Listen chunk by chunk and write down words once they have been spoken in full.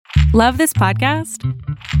Love this podcast?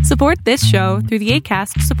 Support this show through the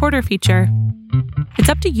Acast supporter feature. It's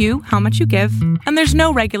up to you how much you give, and there's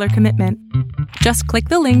no regular commitment. Just click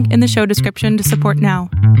the link in the show description to support now.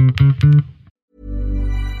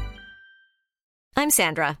 I'm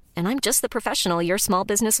Sandra, and I'm just the professional your small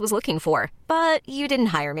business was looking for. But you didn't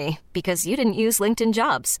hire me because you didn't use LinkedIn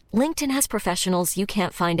Jobs. LinkedIn has professionals you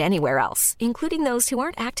can't find anywhere else, including those who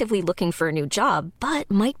aren't actively looking for a new job, but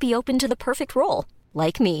might be open to the perfect role,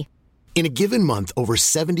 like me. In a given month, over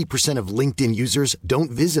 70% of LinkedIn users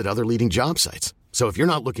don't visit other leading job sites. So if you're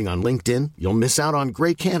not looking on LinkedIn, you'll miss out on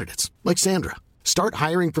great candidates like Sandra. Start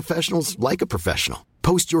hiring professionals like a professional.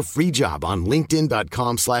 Post your free job on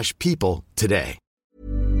linkedin.com/people today.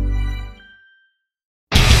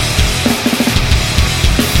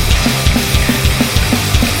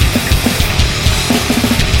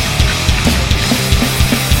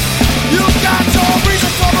 You got your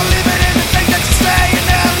reason for believing in the thing that you say, and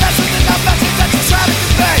there are lessons in the message that you try to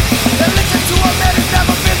convey. And listen to a man who's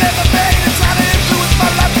never been in the pain and trying to influence my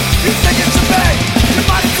life. You think it should be? Your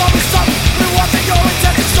body told me something. Been watching your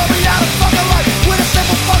intentions. Show me how to fucking life with a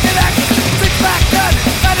simple fucking action. Think back then,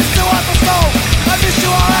 and it's still on my soul. I miss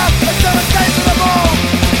you all out until the days of the moon.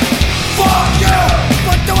 Fuck you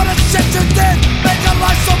for doing the shit you did. Made your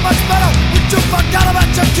life so much better when you forgot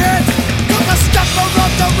about your kids. Took a step the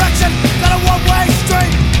wrong direction, not a one-way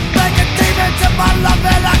street. Making demons in my love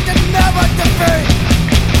that I can never defeat.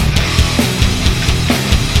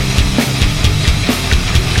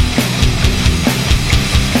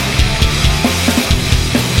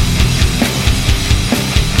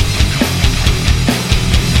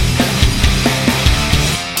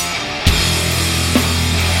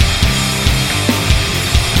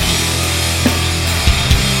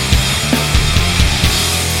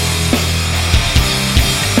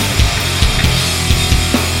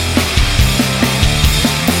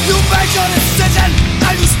 Your decision,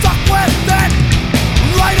 and you stuck with it.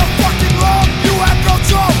 Right or fucking wrong, you have no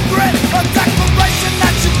true grit. A declaration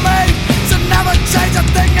that you made to never change a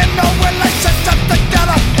thing in no relationship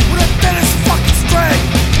together with a thinnest fucking string.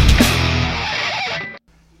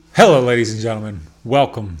 Hello, ladies and gentlemen.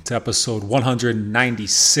 Welcome to episode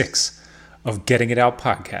 196 of Getting It Out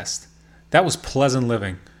podcast. That was Pleasant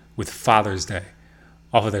Living with Father's Day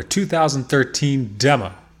off of their 2013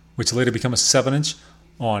 demo, which later became a 7-inch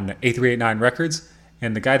on A389 Records,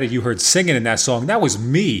 and the guy that you heard singing in that song, that was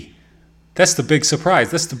me. That's the big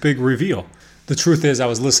surprise. That's the big reveal. The truth is, I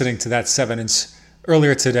was listening to that 7-inch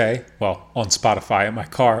earlier today, well, on Spotify in my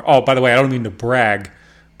car. Oh, by the way, I don't mean to brag,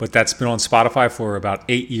 but that's been on Spotify for about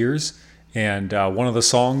 8 years, and one of the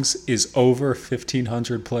songs is over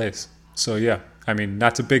 1,500 plays. So yeah, I mean,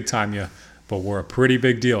 not to big time you, but we're a pretty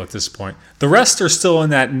big deal at this point. The rest are still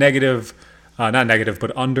in that negative, not negative,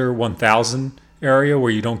 but under 1,000 area where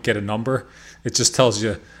you don't get a number. It just tells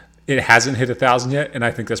you it hasn't hit 1,000 yet, and I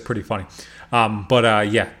think that's pretty funny. But I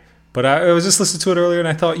was just listening to it earlier, and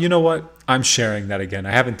I thought, you know what? I'm sharing that again.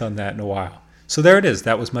 I haven't done that in a while. So there it is.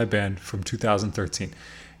 That was my band from 2013.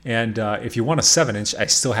 And if you want a 7-inch, I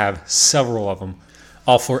still have several of them.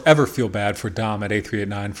 I'll forever feel bad for Dom at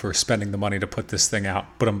A389 for spending the money to put this thing out,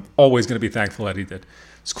 but I'm always going to be thankful that he did.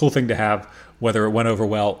 It's a cool thing to have, whether it went over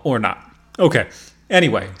well or not. Okay.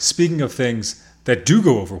 Anyway, speaking of things that do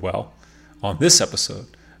go over well, on this episode,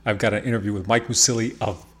 I've got an interview with Mike Musili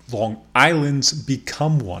of Long Island's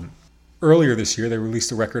Become One. Earlier this year, they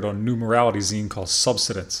released a record on New Morality zine called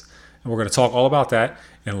Subsidence. And we're going to talk all about that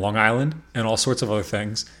in Long Island and all sorts of other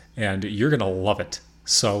things, and you're going to love it.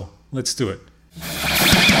 So, let's do it.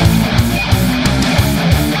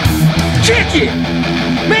 Kick it!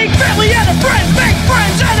 Make family and a friend, make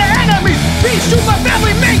friends and an enemy. Peace to my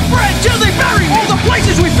family, make friends till they bury me. All the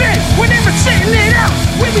places we've been, we're never sitting it out.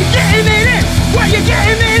 We be getting it in, where you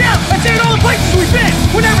getting it out. I said all the places we've been,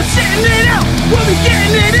 we're never sitting it out. We'll be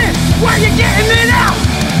getting it in, where you getting it out.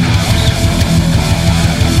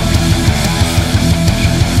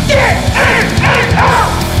 Get it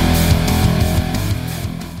out!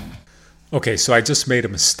 Okay, so I just made a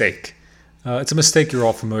mistake. It's a mistake you're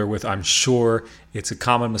all familiar with, I'm sure. It's a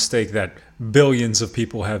common mistake that billions of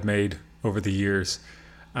people have made over the years.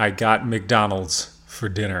 I got McDonald's for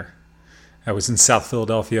dinner. I was in South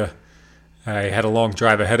Philadelphia. I had a long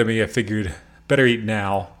drive ahead of me. I figured, better eat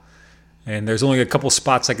now. And there's only a couple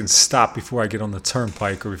spots I can stop before I get on the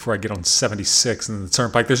turnpike or before I get on 76 and the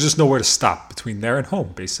turnpike. There's just nowhere to stop between there and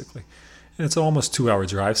home, basically. And it's an almost 2-hour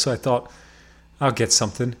drive, so I thought, I'll get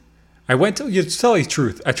something. I went to tell you the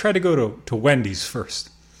truth, I tried to go to Wendy's first.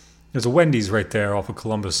 There's a Wendy's right there off of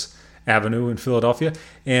Columbus Avenue in Philadelphia,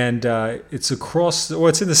 and it's across, or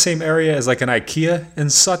it's in the same area as like an IKEA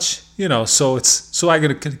and such, so I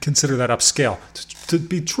gotta consider that upscale. To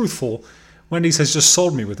be truthful, Wendy's has just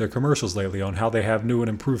sold me with their commercials lately on how they have new and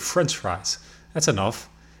improved French fries. That's enough.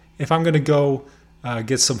 If I'm gonna go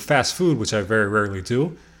get some fast food, which I very rarely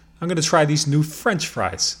do, I'm gonna try these new French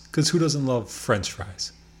fries, because who doesn't love French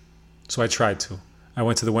fries? So I tried to. I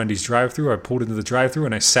went to the Wendy's drive-thru, I pulled into the drive-thru,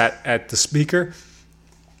 and I sat at the speaker,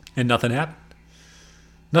 and nothing happened.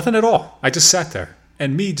 Nothing at all. I just sat there.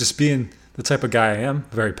 And me, just being the type of guy I am,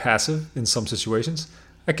 very passive in some situations,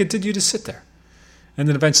 I continued to sit there. And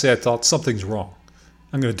then eventually I thought, something's wrong.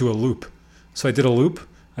 I'm going to do a loop. So I did a loop.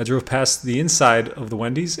 I drove past the inside of the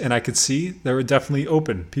Wendy's, and I could see they were definitely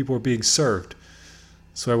open. People were being served.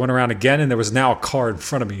 So I went around again, and there was now a car in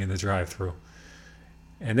front of me in the drive-thru.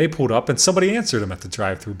 And they pulled up, and somebody answered them at the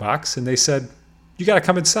drive-thru box, and they said, "You got to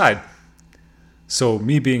come inside." So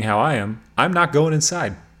me being how I am, I'm not going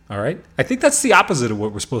inside, all right? I think that's the opposite of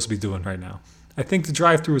what we're supposed to be doing right now. I think the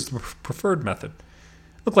drive-thru is the preferred method.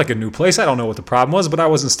 Looked like a new place. I don't know what the problem was, but I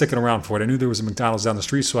wasn't sticking around for it. I knew there was a McDonald's down the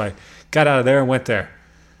street, so I got out of there and went there.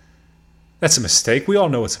 That's a mistake. We all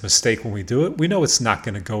know it's a mistake when we do it. We know it's not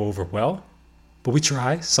going to go over well, but we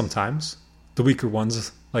try sometimes. The weaker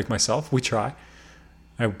ones, like myself, we try.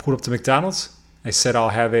 I pulled up to McDonald's. I said I'll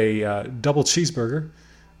have a double cheeseburger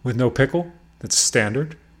with no pickle. That's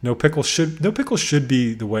standard. No pickle should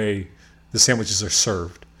be the way the sandwiches are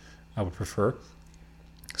served. I would prefer.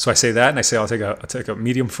 So I say that, and I say I'll take a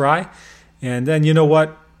medium fry, and then you know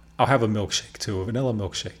what? I'll have a milkshake too, a vanilla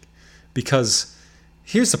milkshake. Because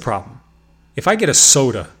here's the problem: if I get a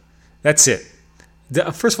soda, that's it.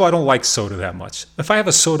 First of all, I don't like soda that much. If I have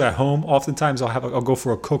a soda at home, oftentimes I'll go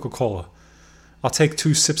for a Coca-Cola. I'll take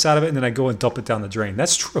 2 sips out of it, and then I go and dump it down the drain.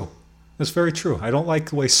 That's true. That's very true. I don't like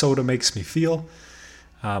the way soda makes me feel.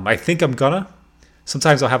 I think I'm gonna.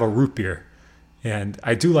 Sometimes I'll have a root beer, and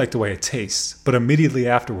I do like the way it tastes, but immediately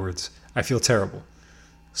afterwards, I feel terrible.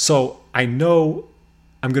 So I know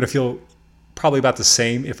I'm gonna feel probably about the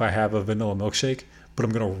same if I have a vanilla milkshake, but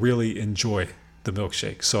I'm gonna really enjoy the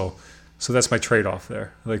milkshake. So that's my trade-off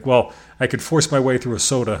there. Like, well, I could force my way through a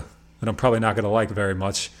soda that I'm probably not gonna like very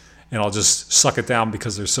much, and I'll just suck it down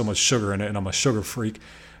because there's so much sugar in it, and I'm a sugar freak.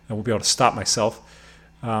 I won't be able to stop myself.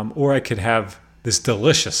 Or I could have this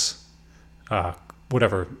delicious,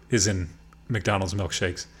 whatever is in McDonald's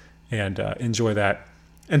milkshakes, and enjoy that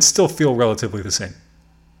and still feel relatively the same.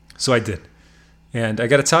 So I did. And I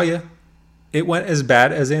got to tell you, it went as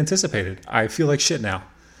bad as anticipated. I feel like shit now.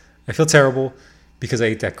 I feel terrible because I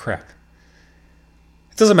ate that crap.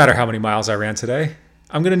 It doesn't matter how many miles I ran today.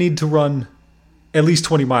 I'm going to need to run at least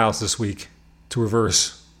 20 miles this week to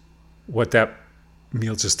reverse what that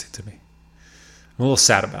meal just did to me. I'm a little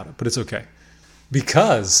sad about it, but it's okay.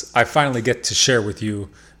 Because I finally get to share with you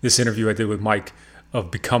this interview I did with Mike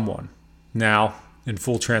of Become One. Now, in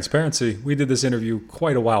full transparency, we did this interview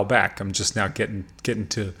quite a while back. I'm just now getting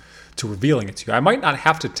to revealing it to you. I might not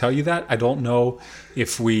have to tell you that. I don't know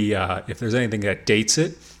if there's anything that dates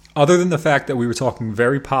it, other than the fact that we were talking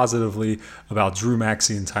very positively about Drew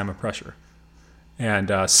Maxey and Time of Pressure.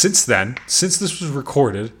 And since then, since this was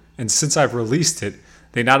recorded, and since I've released it,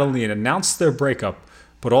 they not only announced their breakup,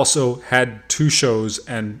 but also had 2 shows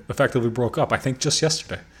and effectively broke up, I think just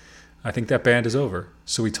yesterday. I think that band is over.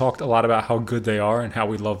 So we talked a lot about how good they are and how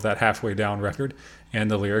we love that Halfway Down record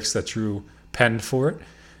and the lyrics that Drew penned for it.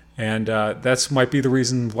 And that's might be the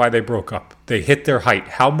reason why they broke up. They hit their height.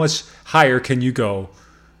 How much higher can you go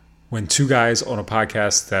when 2 guys on a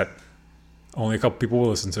podcast that only a couple people will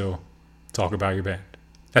listen to talk about your band?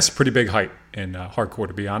 That's a pretty big height in hardcore,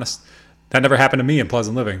 to be honest. That never happened to me in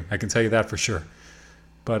Pleasant Living. I can tell you that for sure.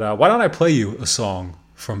 But why don't I play you a song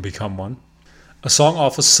from Become One? A song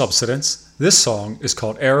off of Subsidence. This song is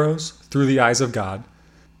called Arrows Through the Eyes of God.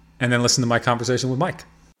 And then listen to my conversation with Mike.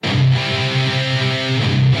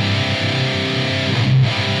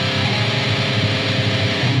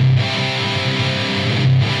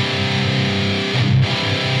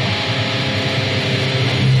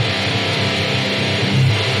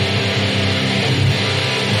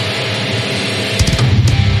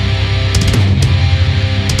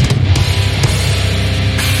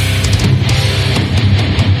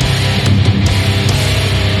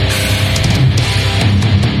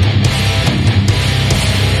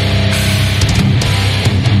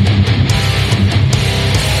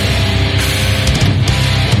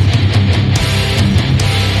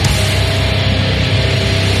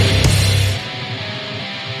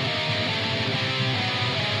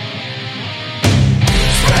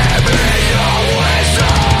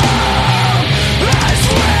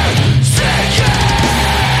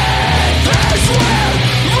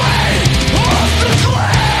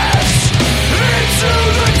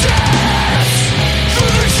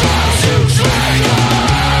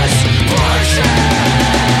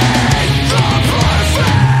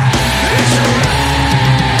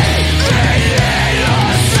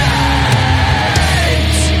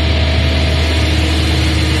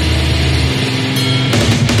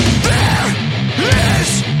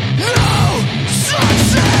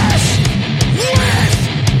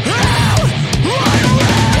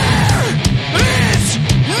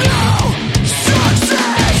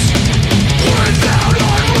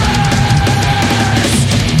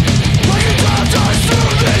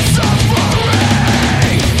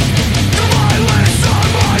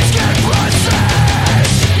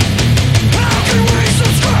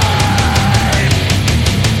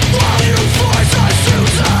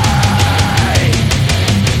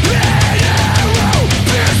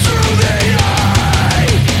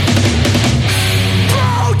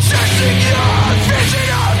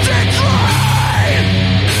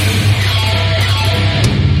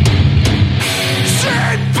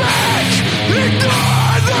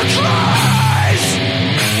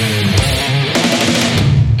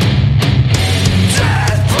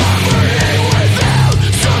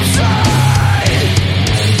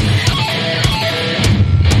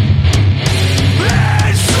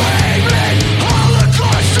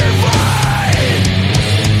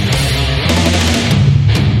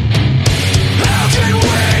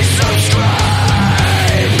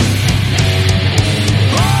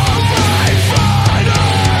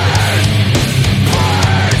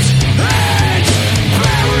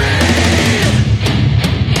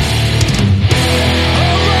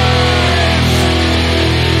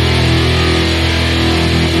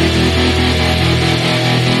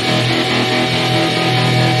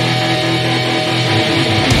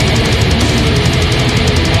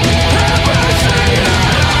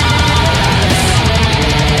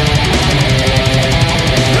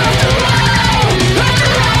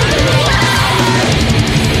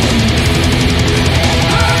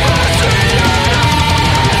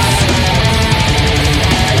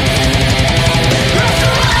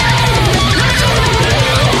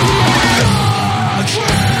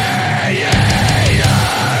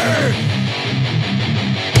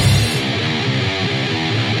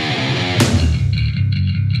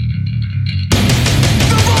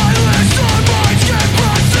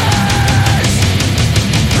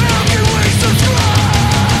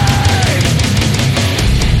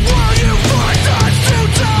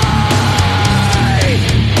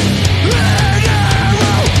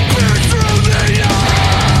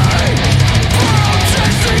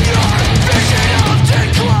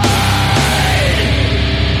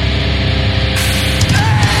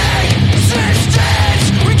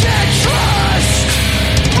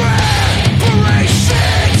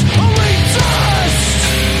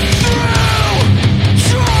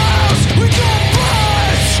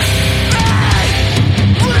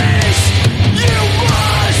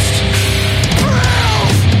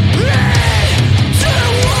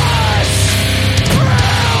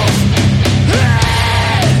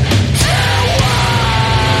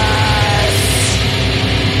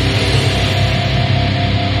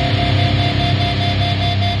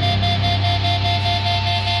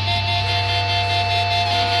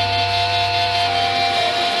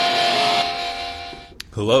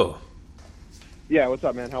 Yeah, what's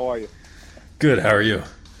up, man? How are you? Good. How are you?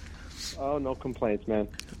 Oh, no complaints, man.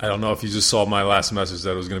 I don't know if you just saw my last message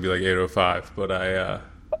that it was going to be like 8:05, but I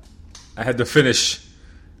had to finish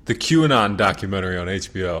the QAnon documentary on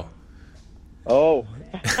HBO. Oh,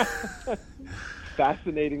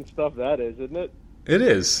 fascinating stuff that is, isn't it? It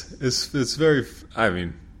is. It's very. I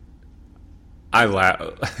mean, I laugh.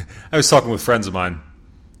 I was talking with friends of mine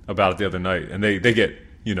about it the other night, and they get,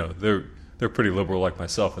 they're pretty liberal like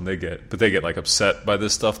myself, and they get like upset by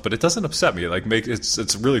this stuff, but it doesn't upset me. Like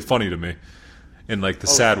it's really funny to me, in like the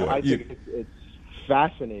sad way. I think it's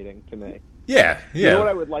fascinating to me. Yeah. You know what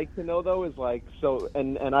I would like to know though is like, so,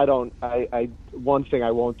 and I one thing I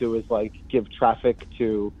won't do is like give traffic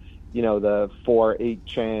to, the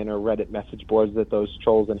 4-8chan or Reddit message boards that those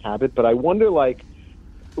trolls inhabit. But I wonder, like,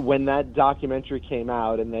 when that documentary came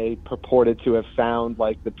out and they purported to have found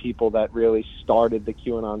like the people that really started the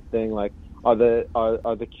QAnon thing, like, are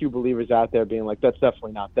the Q believers out there being like, that's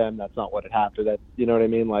definitely not them, that's not what had happened, that, you know what I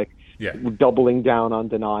mean? Like, yeah, doubling down on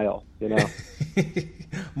denial,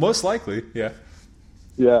 Most likely, yeah.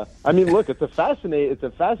 Yeah, I mean, look, it's a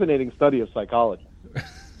fascinating study of psychology.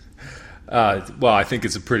 Well, I think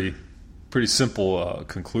it's a pretty simple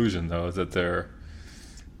conclusion, though, that they're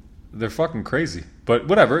fucking crazy. But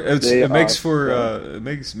whatever, it makes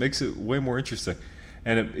it way more interesting,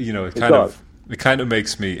 and it kind of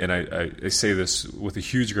makes me, and I say this with a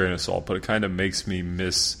huge grain of salt, but it kind of makes me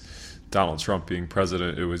miss Donald Trump being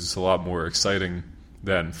president. It was just a lot more exciting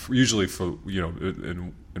than usually for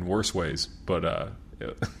in worse ways, but.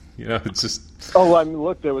 It's just. Oh, I mean,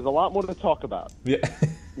 look, there was a lot more to talk about. Yeah.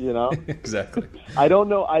 Exactly. I don't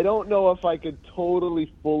know if I could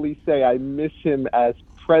totally fully say I miss him as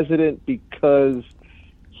president because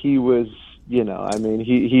he was, I mean,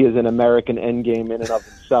 he is an American endgame in and of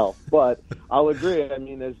himself. But I'll agree. I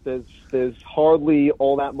mean, there's hardly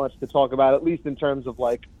all that much to talk about, at least in terms of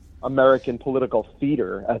like American political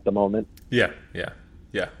theater at the moment. Yeah.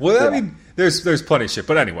 Well, yeah. I mean, there's plenty of shit.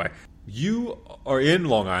 But anyway, you are in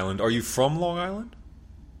Long Island. Are you from Long Island?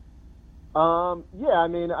 Yeah. I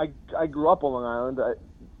mean, I grew up on Long Island.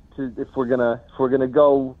 If we're gonna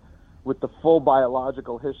go with the full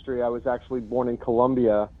biological history, I was actually born in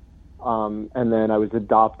Columbia, and then I was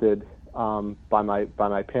adopted by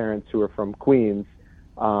my parents who are from Queens,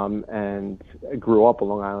 and I grew up on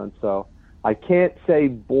Long Island. So I can't say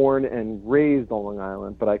born and raised on Long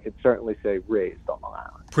Island, but I could certainly say raised on Long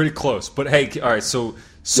Island. Pretty close. But hey, all right, so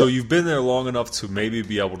you've been there long enough to maybe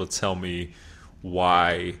be able to tell me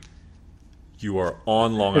why you are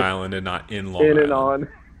on Long Island and not in Long Island. In and on.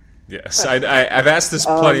 Yes. I've asked this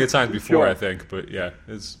plenty of times before, sure. I think, but yeah.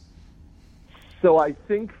 So I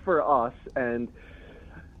think for us, and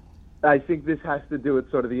I think this has to do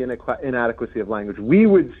with sort of the inadequacy of language, we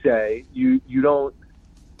would say you don't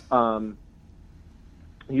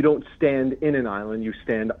stand in an island, you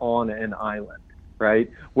stand on an island,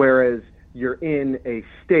 right? Whereas you're in a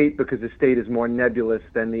state because the state is more nebulous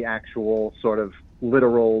than the actual sort of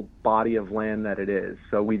literal body of land that it is.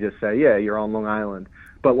 So we just say, yeah, you're on Long Island.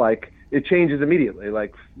 But like, it changes immediately.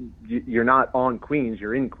 Like, you're not on Queens,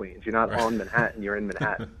 you're in Queens. You're not on Manhattan, you're in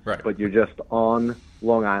Manhattan. Right. But you're just on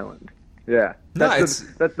Long Island. Yeah. That's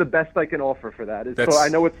the best I can offer for that. So I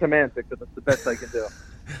know it's semantic, but that's the best I can do.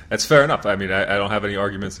 That's fair enough. I mean, I don't have any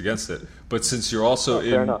arguments against it. But since you're also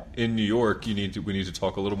in New York, we need to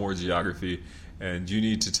talk a little more geography, and you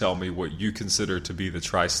need to tell me what you consider to be the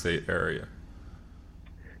tri-state area.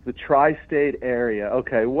 The tri-state area.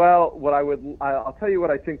 Okay. Well, I'll tell you what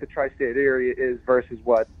I think the tri-state area is versus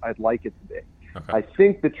what I'd like it to be. Okay. I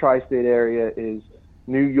think the tri-state area is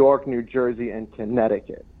New York, New Jersey, and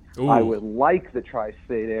Connecticut. Ooh. I would like the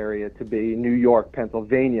tri-state area to be New York,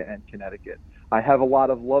 Pennsylvania, and Connecticut. I have a lot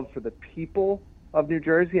of love for the people of New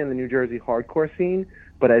Jersey and the New Jersey hardcore scene,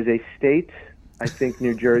 but as a state, I think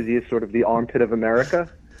New Jersey is sort of the armpit of America.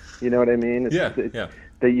 You know what I mean? Yeah.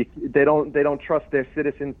 They don't trust their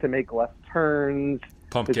citizens to make left turns.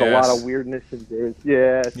 Pump There's gas. a lot of weirdness in there.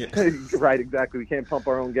 Yeah. Right, exactly. We can't pump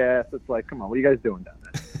our own gas. It's like, come on, what are you guys doing down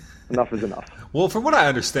there? Enough is enough. Well, from what I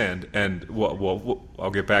understand, and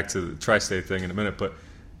I'll get back to the tri-state thing in a minute, but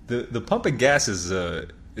the pumping gas is a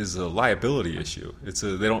liability issue.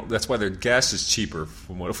 That's why their gas is cheaper.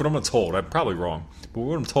 From what I'm told, I'm probably wrong, but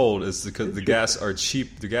what I'm told is because the gas are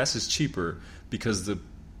cheap. The gas is cheaper because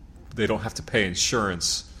they don't have to pay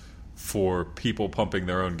insurance for people pumping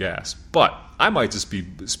their own gas. But I might just be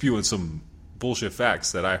spewing some bullshit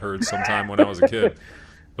facts that I heard sometime when I was a kid.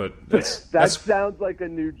 But that sounds like a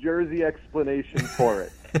New Jersey explanation for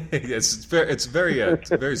it. it's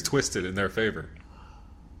very twisted in their favor.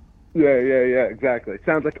 Yeah, exactly.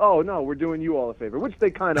 Sounds like, oh, no, we're doing you all a favor, which they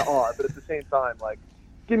kind of are, but at the same time, like,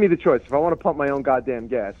 give me the choice. If I want to pump my own goddamn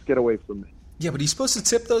gas, get away from me. Yeah, but are you supposed to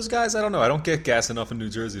tip those guys? I don't know. I don't get gas enough in New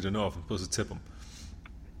Jersey to know if I'm supposed to tip them.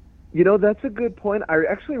 You know, that's a good point. I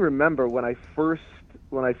actually remember when I first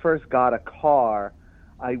got a car,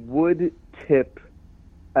 I would tip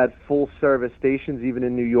at full-service stations, even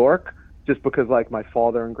in New York, just because, like, my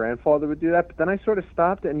father and grandfather would do that. But then I sort of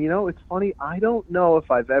stopped, and, you know, it's funny. I don't know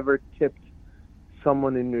if I've ever tipped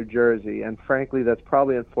someone in New Jersey, and frankly, that's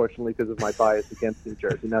probably unfortunately because of my bias against New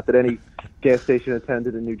Jersey. Not that any gas station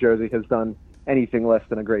attendant in New Jersey has done anything less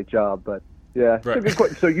than a great job, but yeah. Right.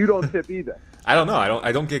 So you don't tip either? I don't know.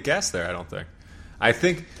 I don't get gas there. I don't think. I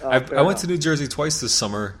went to New Jersey twice this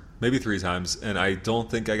summer, maybe 3 times, and I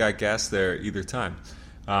don't think I got gas there either time.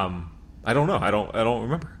 I don't know. I don't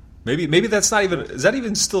remember. Maybe that's not even. Is that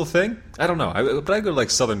even still a thing? I don't know. But I go to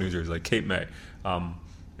like southern New Jersey, like Cape May.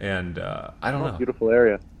 And I don't know. Beautiful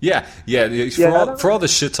area. Yeah. For all the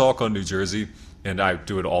shit talk on New Jersey, and I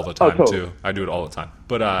do it all the time too. I do it all the time.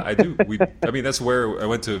 But I do. I mean, that's where I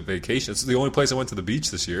went to vacation. It's the only place I went to the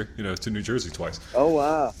beach this year. You know, to New Jersey twice. Oh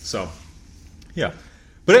wow. So, yeah.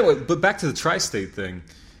 But anyway, back to the tri-state thing.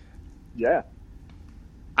 Yeah.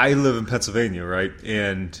 I live in Pennsylvania, right?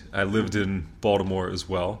 And I lived in Baltimore as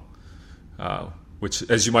well, which,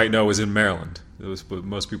 as you might know, is in Maryland. It was, but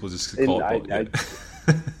most people just call it Baltimore.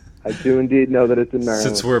 I do indeed know that it's in Maryland.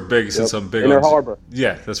 Since we're big, since I'm big Inner on Harbor.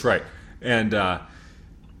 Yeah, that's right. And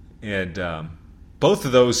both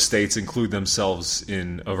of those states include themselves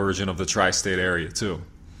in a version of the tri-state area too.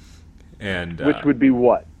 And which would be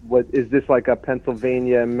what? What is this, like a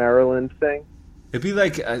Pennsylvania Maryland thing? It'd be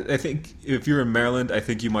like, I think if you're in Maryland, I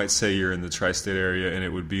think you might say you're in the tri-state area, and it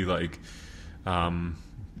would be like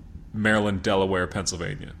Maryland, Delaware,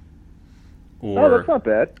 Pennsylvania. Or, that's not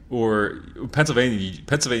bad. Or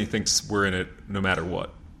Pennsylvania thinks we're in it no matter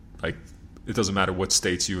what. Like, it doesn't matter what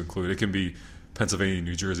states you include. It can be Pennsylvania,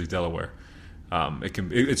 New Jersey, Delaware.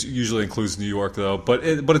 It usually includes New York though. But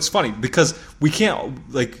it's funny because we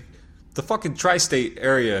can't, like, the fucking tri-state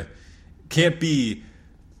area can't be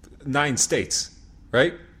 9 states,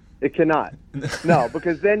 right? It cannot. No,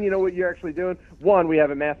 because then you know what you're actually doing? One, we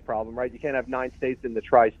have a math problem, right? You can't have 9 states in the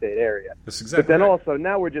tri-state area. That's exactly But then right. also,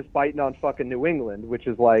 now we're just biting on fucking New England, which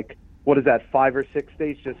is like, what is that, 5 or 6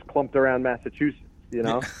 states just clumped around Massachusetts, you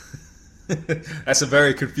know? That's a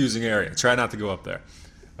very confusing area. Try not to go up there.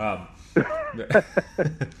 No,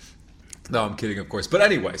 I'm kidding, of course. But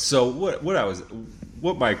anyway, so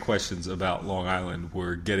what my questions about Long Island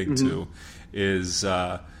were getting to is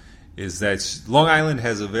that Long Island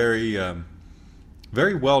has a very,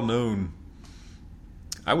 very well-known,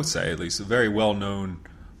 I would say at least, a very well-known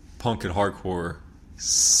punk and hardcore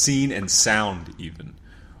scene and sound. Even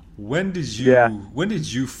when did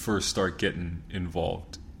you first start getting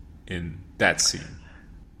involved in that scene?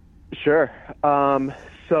 Sure.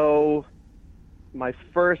 So my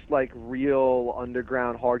first like real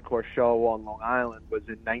underground hardcore show on Long Island was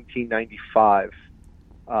in 1995.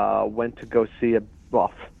 Went to go see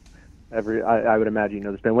I would imagine you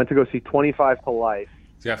know this band. Went to go see 25 to Life.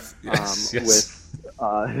 Yes.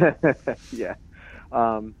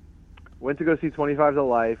 Went to go see 25 to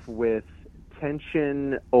Life with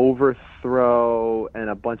Tension, Overthrow, and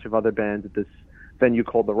a bunch of other bands at this venue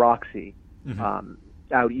called the Roxy,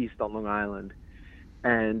 out east on Long Island.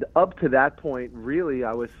 And up to that point, really,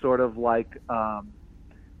 I was sort of like a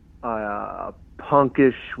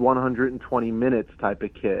punkish 120 minutes type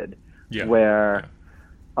of kid, where,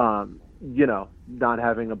 you know, not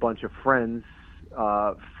having a bunch of friends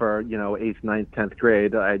for, you know, 8th, 9th, 10th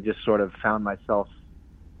grade, I just sort of found myself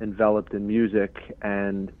enveloped in music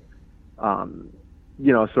and,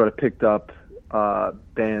 you know, sort of picked up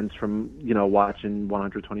bands from, you know, watching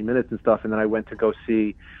 120 minutes and stuff. And then I went to go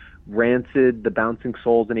see Rancid, the Bouncing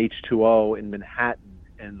Souls, and H2O in Manhattan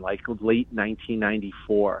in like late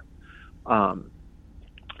 1994. And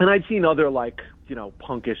I'd seen other like, you know,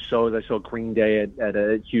 punkish shows. I saw Green Day at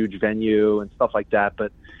a huge venue and stuff like that.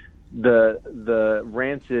 But the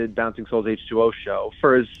Rancid, Bouncing Souls, H2O show,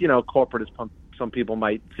 for as, you know, corporate as some people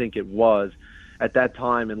might think it was, at that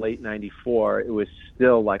time in late 94, it was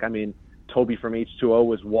still like, I mean, Toby from H2O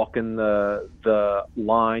was walking the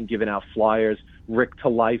line, giving out flyers. Rick to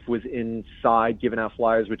Life was inside giving out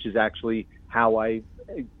flyers, which is actually how I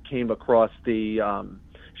came across the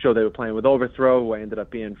show they were playing with Overthrow, who I ended up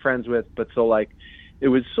being friends with. But so, like, it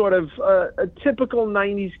was sort of a typical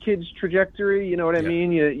 90s kids trajectory, you know what I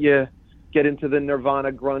mean? You get into the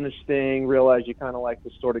Nirvana grunge thing, realize you kind of like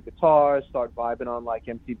distorted guitars, start vibing on, like,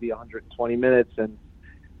 MTV 120 Minutes, and,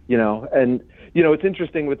 And it's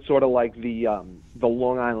interesting with sort of like the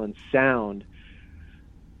Long Island sound.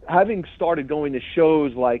 Having started going to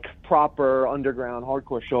shows like proper underground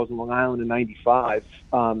hardcore shows in Long Island in '95,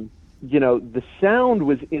 the sound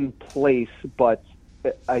was in place, but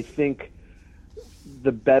I think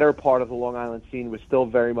the better part of the Long Island scene was still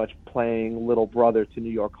very much playing little brother to New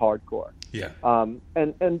York hardcore. Yeah.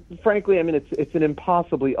 And frankly, I mean, it's an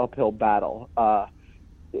impossibly uphill battle.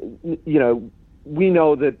 We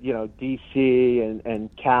know that, DC and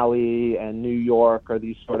Cali and New York are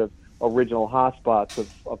these sort of original hotspots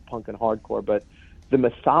of punk and hardcore, but the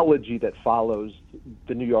mythology that follows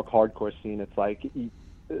the New York hardcore scene, it's like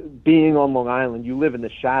being on Long Island, you live in the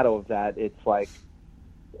shadow of that. It's like,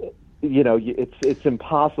 it's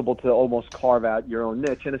impossible to almost carve out your own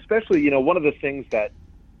niche. And especially, one of the things that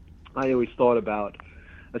I always thought about,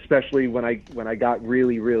 especially when I got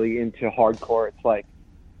really, really into hardcore, it's like,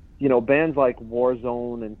 bands like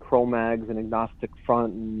Warzone and Cro-Mags and Agnostic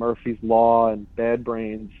Front and Murphy's Law and Bad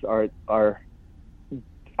Brains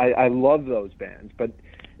I love those bands, but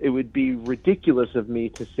it would be ridiculous of me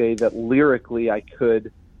to say that lyrically I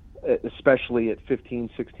could, especially at 15,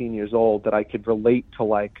 16 years old, that I could relate to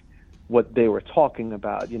like what they were talking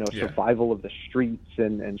about, survival of the streets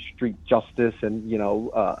and street justice and,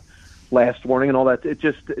 Last Warning and all that.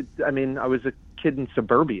 I was a kid in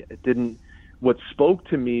suburbia. What spoke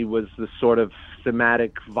to me was the sort of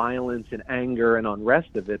thematic violence and anger and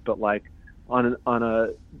unrest of it, but like on a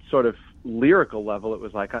sort of lyrical level, it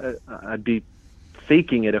was like I'd be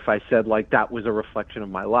faking it if I said like that was a reflection of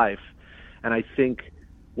my life. And I think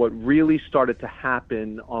what really started to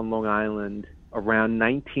happen on Long Island around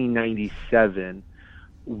 1997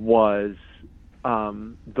 was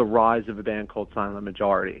the rise of a band called Silent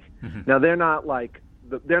Majority. Mm-hmm. Now they're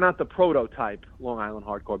not the prototype Long Island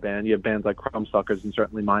hardcore band. You have bands like Crumbsuckers and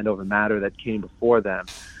certainly Mind Over Matter that came before them.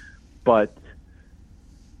 But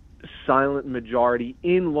Silent Majority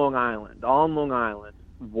on Long Island,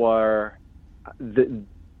 were,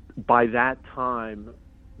 by that time,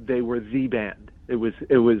 they were the band. It was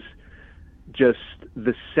just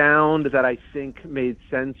the sound that I think made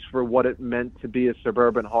sense for what it meant to be a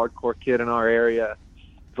suburban hardcore kid in our area.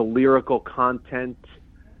 The lyrical content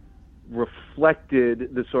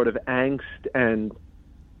reflected the sort of angst and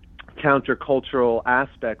countercultural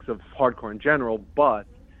aspects of hardcore in general, but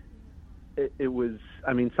it was,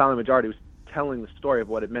 Silent Majority was telling the story of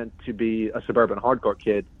what it meant to be a suburban hardcore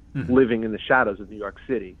kid living in the shadows of New York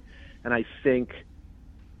City. And I think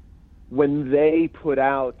when they put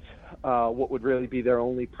out what would really be their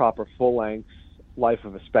only proper full-length Life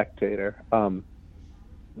of a Spectator,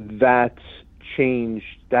 that changed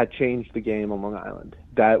the game on Long Island.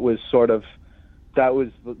 That was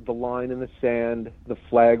the line in the sand, the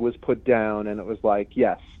flag was put down, and it was like,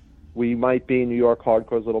 yes, we might be New York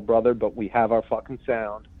hardcore's little brother, but we have our fucking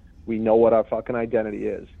sound. We know what our fucking identity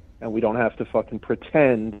is, and we don't have to fucking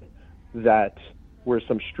pretend that we're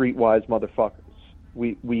some streetwise motherfuckers.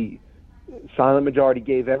 We Silent Majority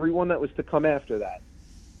gave everyone that was to come after that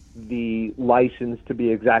the license to be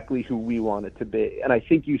exactly who we wanted to be. And I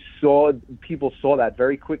think people saw that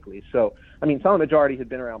very quickly. So, Silent Majority had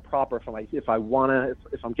been around proper from, if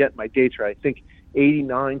I'm getting my dates right, I think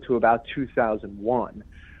 89 to about 2001.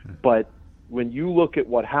 But when you look at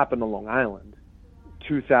what happened on Long Island,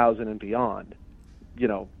 2000 and beyond,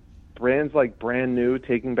 brands like Brand New,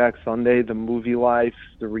 Taking Back Sunday, The Movie Life,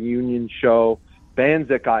 The Reunion Show, bands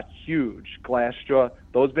that got huge, Glassjaw,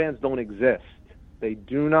 those bands don't exist. They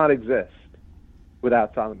do not exist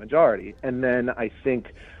without Silent Majority. And then I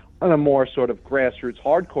think on a more sort of grassroots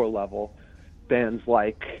hardcore level, bands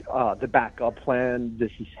like The Backup Plan,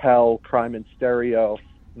 This Is Hell, Crime in Stereo,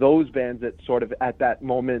 those bands that sort of at that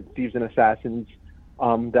moment, Thieves and Assassins,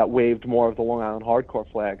 that waved more of the Long Island hardcore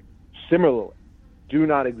flag, similarly, do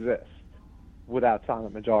not exist without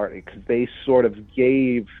Silent Majority, because they sort of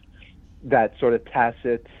gave that sort of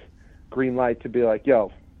tacit green light to be like,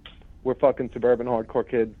 yo, we're fucking suburban hardcore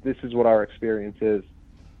kids. This is what our experience is,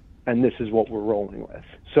 and this is what we're rolling with.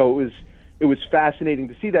 So it was fascinating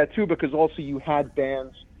to see that too, because also you had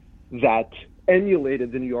bands that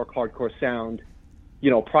emulated the New York hardcore sound.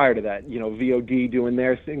 Prior to that, VOD doing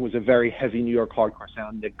their thing was a very heavy New York hardcore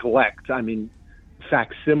sound. Neglect,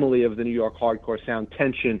 facsimile of the New York hardcore sound.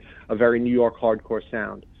 Tension, a very New York hardcore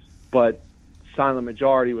sound. But Silent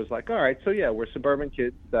Majority was like, all right, so yeah, we're suburban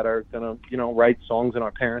kids that are gonna, write songs in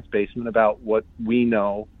our parents' basement about what we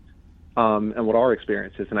know, and what our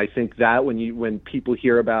experience is. And I think that when people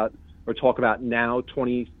hear about or talk about now,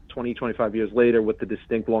 25 years later, what the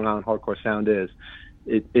distinct Long Island hardcore sound is,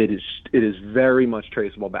 it is very much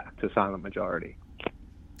traceable back to Silent Majority.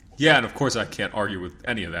 Yeah, and of course I can't argue with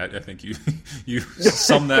any of that. I think you you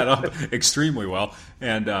summed that up extremely well,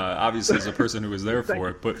 and obviously as a person who was there for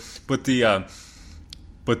it. But the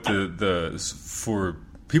for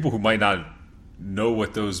people who might not know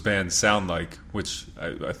what those bands sound like, which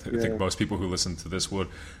I think most people who listen to this would,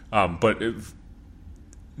 but it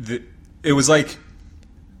was like,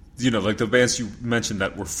 like the bands you mentioned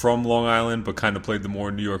that were from Long Island but kind of played the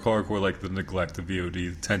more New York hardcore, like the Neglect, the VOD,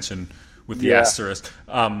 the Tension with the asterisk.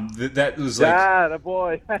 That was like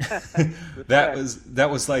boy. that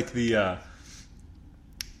was like the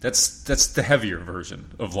that's the heavier version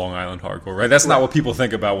of Long Island hardcore, right? That's not what people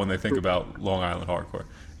think about when they think about Long Island hardcore.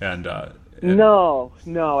 And no,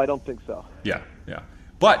 I don't think so. Yeah.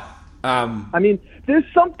 But I mean, there's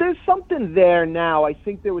something there now. I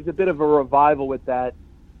think there was a bit of a revival with that,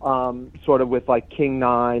 sort of with like King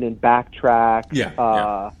Nine and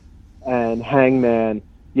Backtrack, and Hangman.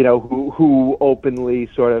 Who openly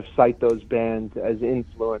sort of cite those bands as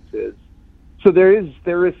influences. So there is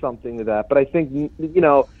something to that. But I think,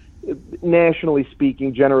 nationally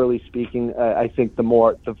speaking, generally speaking, I think the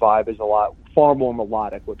vibe is far more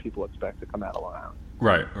melodic, what people expect to come out of Long Island.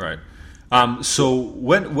 Right. So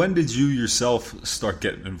when did you yourself start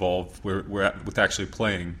getting involved with actually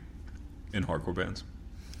playing in hardcore bands?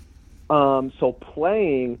 So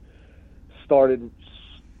playing started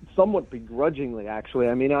somewhat begrudgingly, actually.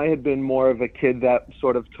 I mean, I had been more of a kid that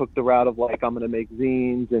sort of took the route of like, I'm going to make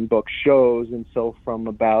zines and book shows. And so from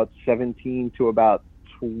about 17 to about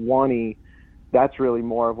 20, that's really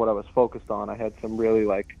more of what I was focused on. I had some really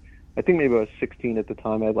I think maybe I was 16 at the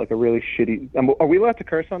time. I had a really shitty... Are we allowed to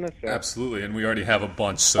curse on this? Or? Absolutely, and we already have a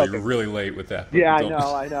bunch, so okay. You're really late with that. Yeah, I know.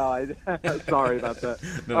 Sorry about that.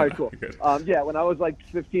 No, all right, cool. When I was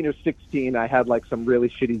 15 or 16, I had some really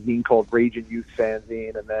shitty zine called Raging Youth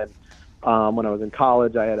Fanzine, and then when I was in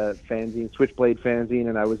college, I had a fanzine, Switchblade Fanzine,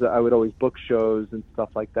 and I would always book shows and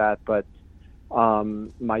stuff like that. But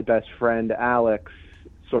my best friend Alex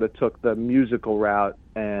sort of took the musical route,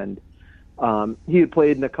 and he had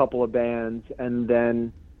played in a couple of bands, and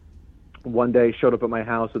then one day showed up at my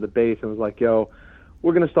house with a bass and was like, yo,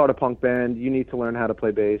 we're going to start a punk band. You need to learn how to play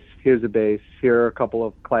bass. Here's a bass. Here are a couple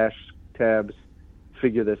of Clash tabs.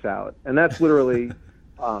 Figure this out. And that's literally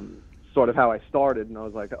sort of how I started. And I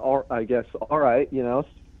was like, I guess, all right,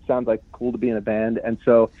 sounds like cool to be in a band. And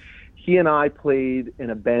so he and I played in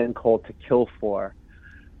a band called To Kill For.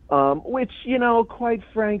 Which, quite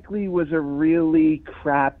frankly, was a really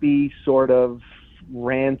crappy sort of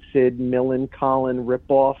rancid Millencolin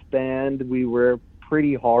ripoff band. We were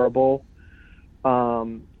pretty horrible.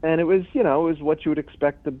 And it was, it was what you would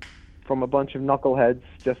expect from a bunch of knuckleheads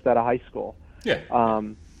just out of high school. Yeah.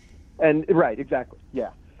 And right, exactly. Yeah.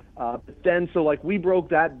 But then, so we broke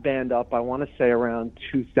that band up, I want to say around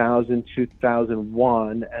 2000,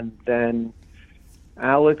 2001. And then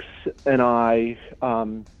Alex and I,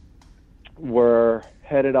 were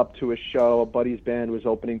headed up to a show. A buddy's band was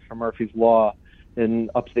opening for Murphy's Law in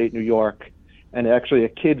upstate New York. And actually a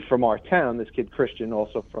kid from our town, this kid Christian,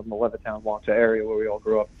 also from the Levittown, Wanta area where we all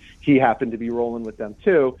grew up, he happened to be rolling with them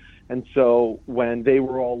too. And so when they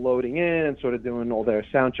were all loading in and sort of doing all their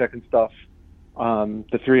sound check and stuff,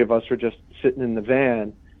 the three of us were just sitting in the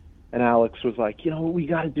van. And Alex was like, what we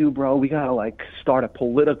got to do, bro? We got to start a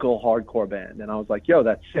political hardcore band. And I was like, yo,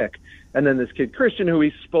 that's sick. And then this kid, Christian, who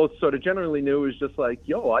we both sort of generally knew, was just like,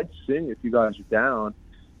 yo, I'd sing if you guys are down.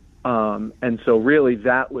 And so really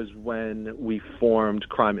that was when we formed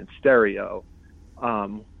Crime in Stereo,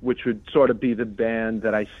 which would sort of be the band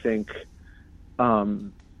that I think,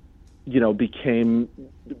 became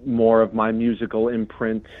more of my musical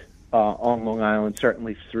imprint on Long Island,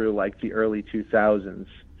 certainly through the early 2000s.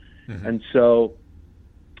 Mm-hmm. And so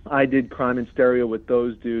I did Crime in Stereo with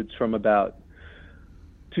those dudes from about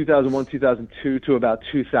 2001, 2002 to about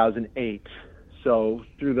 2008. So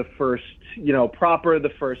through the first,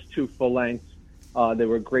 the first two full lengths, they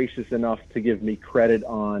were gracious enough to give me credit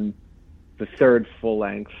on the third full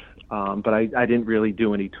length. But I didn't really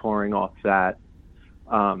do any touring off that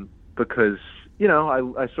because,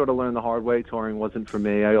 I sort of learned the hard way. Touring wasn't for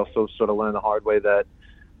me. I also sort of learned the hard way that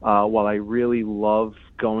while I really love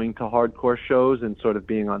going to hardcore shows and sort of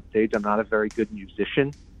being on stage, I'm not a very good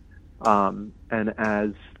musician. And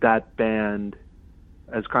as that band,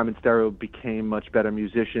 as Crime in Stereo became much better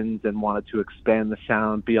musicians and wanted to expand the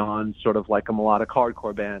sound beyond sort of like a melodic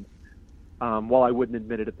hardcore band, while I wouldn't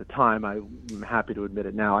admit it at the time, I'm happy to admit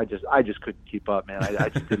it now. I just couldn't keep up, man. I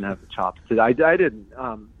just didn't have the chops. I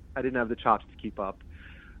didn't have the chops to keep up.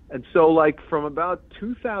 And so from about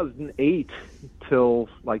 2008 till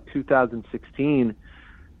 2016,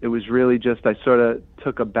 it was really just I sort of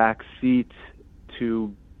took a back seat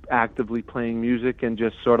to actively playing music and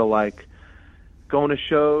just sort of like going to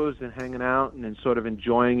shows and hanging out and then sort of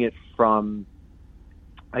enjoying it from,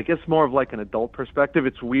 I guess, more of like an adult perspective.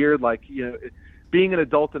 It's weird, like, you know, being an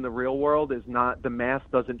adult in the real world is not, the math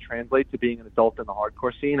doesn't translate to being an adult in the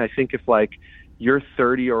hardcore scene. I think if like you're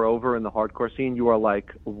 30 or over in the hardcore scene, you are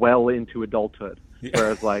like well into adulthood. Yeah.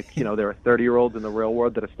 Whereas like, you know, there are 30-year-olds in the real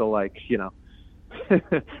world that are still like, you know,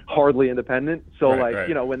 hardly independent. So right.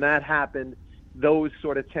 You know, when that happened, those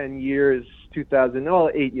sort of 10 years,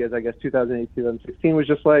 8 years, I guess, 2008, 2016 was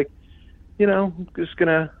just like, you know, just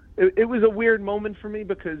gonna, it was a weird moment for me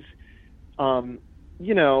because,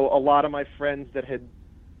 you know, a lot of my friends that had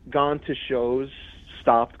gone to shows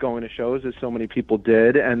stopped going to shows, as so many people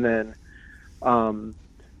did. And then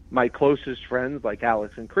my closest friends, like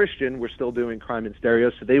Alex and Christian, were still doing Crime in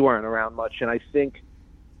Stereo, so they weren't around much. And I think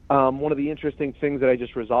one of the interesting things that I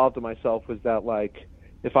just resolved to myself was that, like,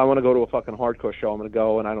 if I want to go to a fucking hardcore show, I'm going to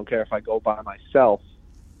go, and I don't care if I go by myself.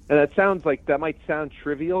 And that sounds like, that might sound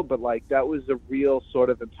trivial, but, like, that was a real sort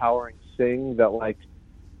of empowering thing that, like,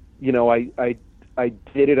 you know, I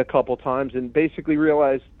did it a couple times and basically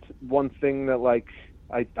realized one thing that, like,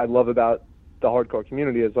 I love about the hardcore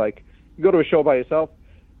community is, like, you go to a show by yourself,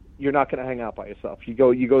 you're not going to hang out by yourself. You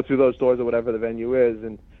go through those doors or whatever the venue is,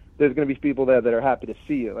 and there's going to be people there that are happy to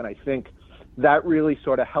see you. And I think that really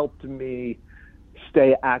sort of helped me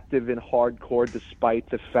stay active in hardcore despite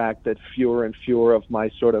the fact that fewer and fewer of my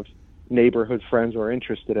sort of neighborhood friends were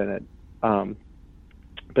interested in it.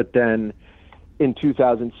 But then in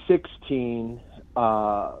 2016,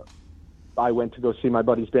 I went to go see my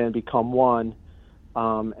buddy's band Become One,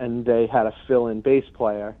 and they had a fill-in bass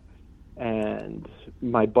player. And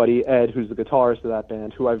my buddy Ed, who's the guitarist of that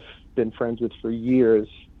band, who I've been friends with for years,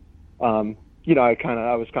 you know,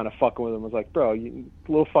 I was kind of fucking with him. I was like, bro, you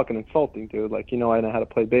a little fucking insulting, dude. Like, you know, I know how to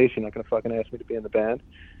play bass. You're not going to fucking ask me to be in the band.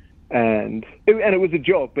 And it was a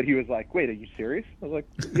joke, but he was like, wait, are you serious? I was like,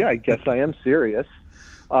 yeah, I guess I am serious.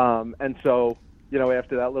 And so, you know,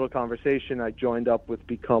 after that little conversation, I joined up with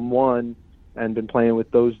Become One and been playing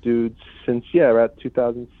with those dudes since, about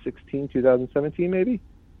 2016, 2017, maybe.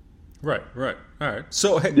 Right. All right.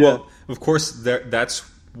 So, hey, well, of course, that's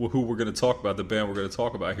who we're going to talk about, the band we're going to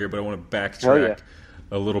talk about here, but I want to backtrack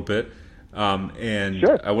a little bit. And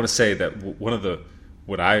sure. I want to say that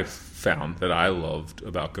what I found that I loved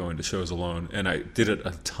about going to shows alone, and I did it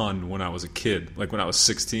a ton when I was a kid, like when I was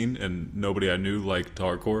 16 and nobody I knew liked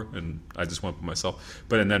hardcore, and I just went by myself,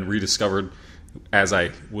 and then rediscovered as I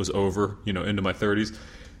was over, you know, into my 30s,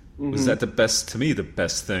 was that the best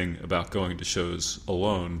thing about going to shows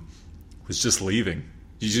alone was just leaving.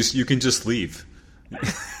 You can just leave.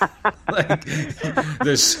 Like,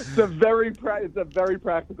 it's a very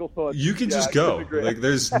practical thought. You can just go. Like,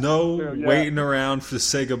 there's no waiting around to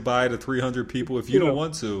say goodbye to 300 people. If you don't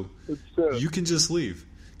want to, you can just leave.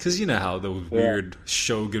 Because you know how those weird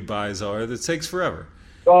show goodbyes are. It takes forever.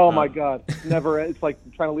 Oh my God! Never. It's like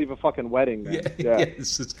trying to leave a fucking wedding, man.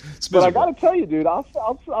 It's but I gotta tell you, dude.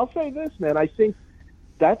 I'll say this, man. I think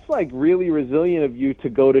that's like really resilient of you to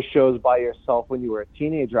go to shows by yourself when you were a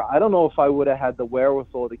teenager. I don't know if I would have had the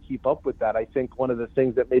wherewithal to keep up with that. I think one of the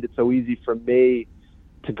things that made it so easy for me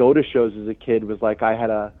to go to shows as a kid was like I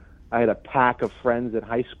had a pack of friends in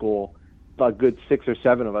high school, a good 6 or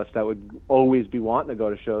 7 of us that would always be wanting to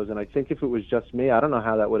go to shows. And I think if it was just me, I don't know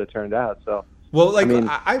how that would have turned out. So. Well, like, I mean,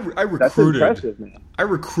 I recruited. That's impressive, man. I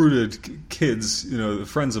recruited kids, you know,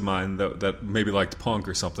 friends of mine that maybe liked punk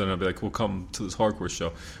or something. And I'd be like, "We'll come to this hardcore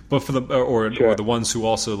show." But for or the ones who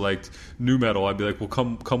also liked nu metal, I'd be like, "Well,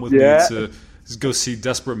 come with me to go see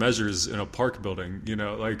Desperate Measures in a park building." You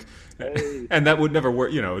know, like, and that would never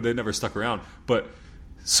work. You know, they never stuck around. But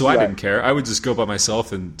so I didn't care. I would just go by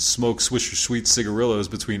myself and smoke Swisher Sweet cigarillos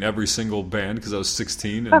between every single band because I was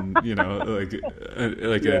 16 and, you know, like an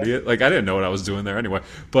idiot. Like, I didn't know what I was doing there anyway.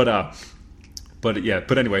 But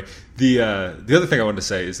anyway, the other thing I wanted to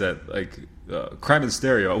say is that, like, Crime in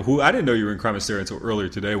Stereo, who I didn't know you were in Crime in Stereo until earlier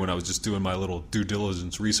today when I was just doing my little due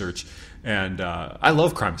diligence research. And I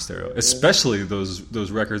love Crime in Stereo, especially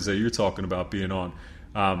those records that you're talking about being on.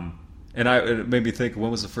 And it made me think,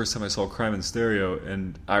 when was the first time I saw Crime in Stereo?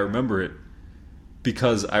 And I remember it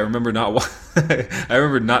because I remember not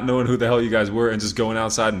knowing who the hell you guys were and just going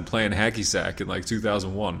outside and playing hacky sack in like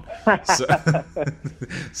 2001.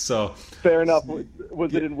 So fair enough.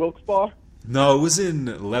 Was it in Wilkes-Barre? No, it was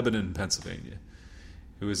in Lebanon, Pennsylvania.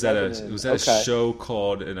 It was at a show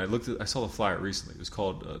called, and I saw the flyer recently. It was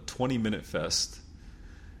called 20 Minute Fest,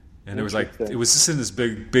 and it was just in this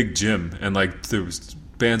big gym, and like there was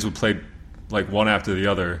bands would play like one after the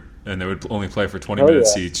other, and they would only play for 20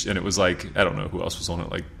 minutes yeah. each. And it was like, I don't know who else was on it,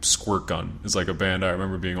 like Squirt Gun is like a band I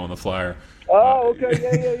remember being on the flyer. Oh,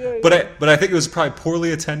 okay, yeah. But I think it was probably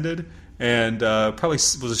poorly attended and probably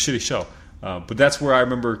was a shitty show. But that's where I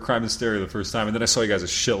remember Crime and Stereo the first time, and then I saw you guys a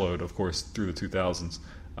shitload, of course, through the 2000s.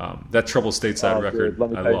 That Trouble Stateside record, dude, let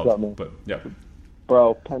me I tell you love. something. But yeah,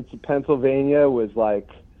 Bro, Pennsylvania was like,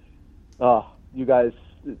 you guys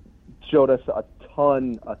showed us a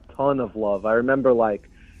ton of love. I remember like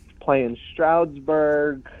playing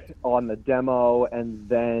Stroudsburg on the demo, and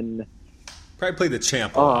then probably played the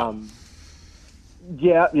Champ a lot.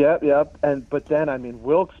 Yeah. But then I mean,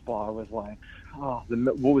 Wilkes-Barre was like, what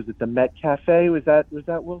was it? The Met Cafe? Was that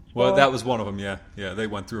Wilkes-Barre? Well, that was one of them. Yeah. They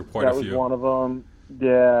went through quite a few. That was one of them.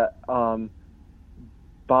 Yeah.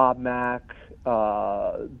 Bob Mack,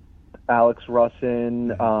 Alex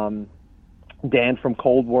Russin, Dan from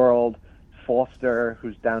Cold World, Foster,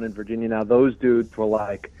 who's down in Virginia now. Those dudes were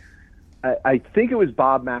like, I think it was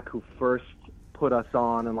Bob Mack who first put us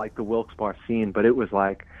on in like the Wilkes-Barre scene, but it was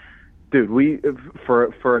like, dude, we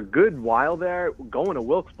for a good while there, going to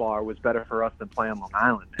Wilkes-Barre was better for us than playing Long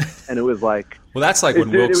Island, man. And it was like, well, that's like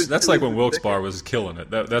when Wilkes-Barre was killing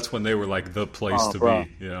it. That's when they were like the place to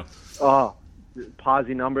be. Yeah. Oh,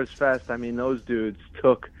 Posse Numbers Fest. I mean, those dudes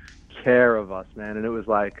took care of us, man, and it was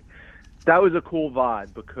like, that was a cool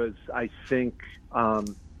vibe because I think,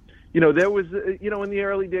 there was, in the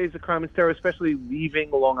early days of Crime and Stereo, especially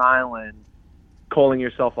leaving Long Island, calling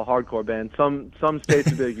yourself a hardcore band. Some states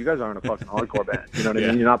would be like, you guys aren't a fucking hardcore band. You know what I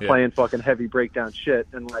mean? You're not playing fucking heavy breakdown shit.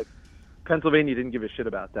 And like, Pennsylvania didn't give a shit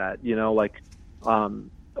about that.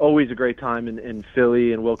 Always a great time in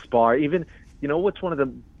Philly and Wilkes-Barre. Even, what's one of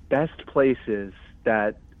the best places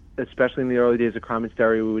that, especially in the early days of Crime and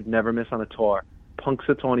Stereo, we would never miss on a tour?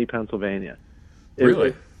 Punxsutawney, Pennsylvania.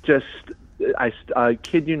 Really? I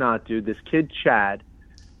kid you not, dude. This kid, Chad,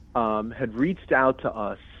 had reached out to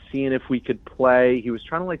us, seeing if we could play. He was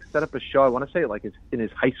trying to like set up a show. I want to say like it's in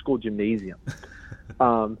his high school gymnasium.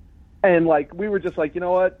 And like we were just like, you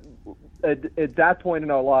know what? At that point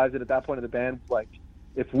in our lives and at that point in the band, like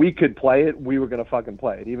if we could play it, we were gonna fucking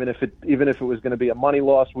play it. Even if it was gonna be a money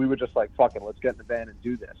loss, we were just like, fucking, let's get in the band and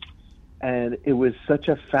do this. And it was such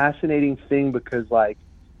a fascinating thing because like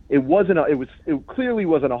it clearly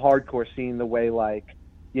wasn't a hardcore scene the way like,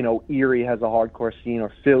 Erie has a hardcore scene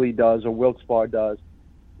or Philly does or Wilkes-Barre does.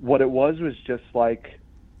 What it was just like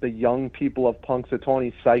the young people of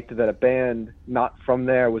Punxsutawney psyched that a band not from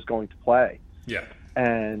there was going to play. Yeah.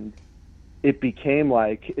 And it became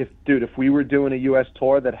like, if we were doing a U.S.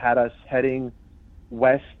 tour that had us heading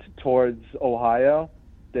west towards Ohio,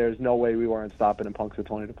 there's no way we weren't stopping in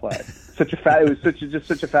Punxsutawney to play. It was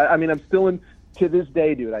such a fat. I mean, I'm still to this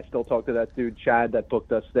day, dude, I still talk to that dude, Chad, that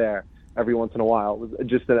booked us there every once in a while. It was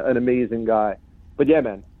just an amazing guy. But yeah,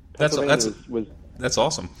 man. That's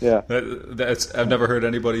awesome. Yeah. I've never heard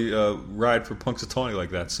anybody ride for Punxsutawney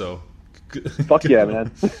like that. So, fuck yeah, man.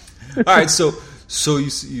 All right, so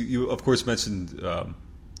you of course mentioned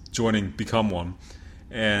joining Become One,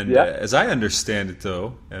 and as I understand it,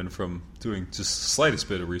 though, and from doing just the slightest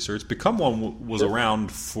bit of research, Become One was around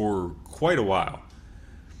for quite a while.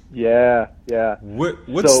 Yeah.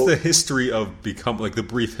 What's the history of the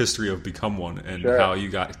brief history of Become One, and how you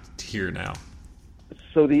got here now?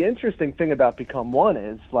 So the interesting thing about Become One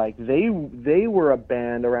is like they were a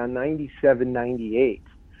band around 97, 98.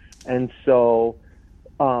 And so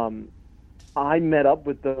I met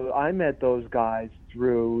those guys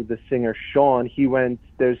through the singer Sean. He went,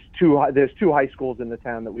 there's two high schools in the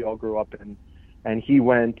town that we all grew up in, and he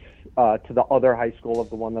went to the other high school of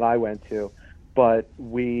the one that I went to. But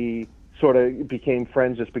we sort of became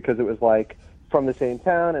friends just because it was like from the same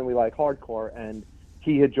town and we like hardcore. And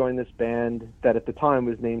he had joined this band that at the time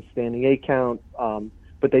was named Standing 8 Count,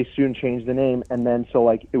 but they soon changed the name. And then so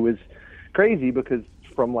like it was crazy because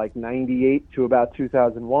from like 98 to about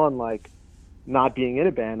 2001, like not being in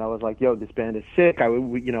a band, I was like, yo, this band is sick. I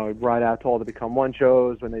would, I'd ride out to all the Become One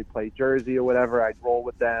shows when they played Jersey or whatever. I'd roll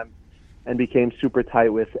with them and became super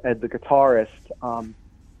tight with Ed, the guitarist.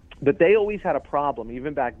 But they always had a problem,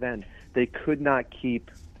 even back then. They could not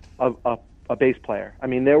keep a bass player. I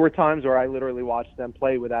mean, there were times where I literally watched them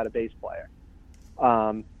play without a bass player.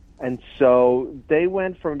 And so they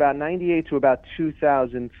went from about 98 to about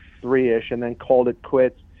 2003-ish and then called it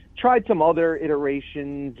quits. Tried some other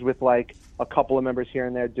iterations with like a couple of members here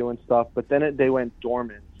and there doing stuff, but then they went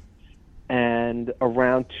dormant. And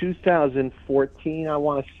around 2014, I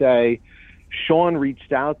want to say, Sean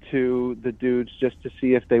reached out to the dudes just to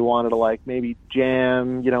see if they wanted to like maybe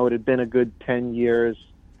jam. It had been a good 10 years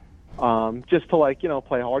just to like,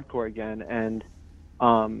 play hardcore again. And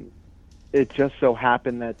it just so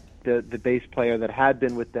happened that the bass player that had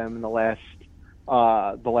been with them in the last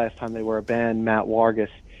time they were a band, Matt Wargus,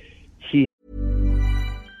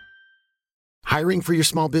 Hiring for your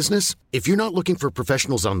small business? If you're not looking for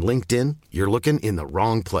professionals on LinkedIn, you're looking in the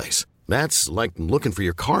wrong place. That's like looking for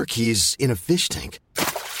your car keys in a fish tank.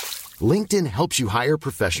 LinkedIn helps you hire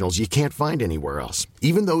professionals you can't find anywhere else,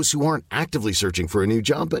 even those who aren't actively searching for a new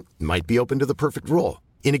job but might be open to the perfect role.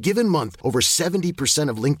 In a given month, over 70%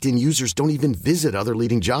 of LinkedIn users don't even visit other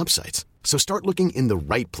leading job sites. So start looking in the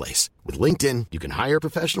right place. With LinkedIn, you can hire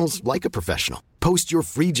professionals like a professional. Post your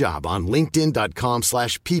free job on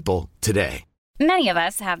linkedin.com/people today. Many of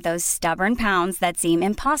us have those stubborn pounds that seem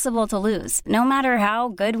impossible to lose, no matter how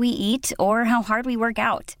good we eat or how hard we work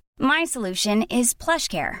out. My solution is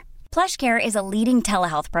PlushCare. PlushCare is a leading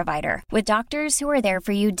telehealth provider with doctors who are there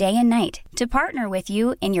for you day and night to partner with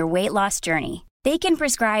you in your weight loss journey. They can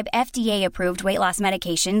prescribe FDA-approved weight loss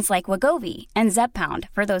medications like Wegovy and Zepbound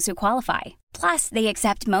for those who qualify. Plus, they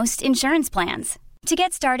accept most insurance plans. To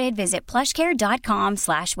get started, visit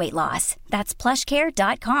plushcare.com/weightloss. That's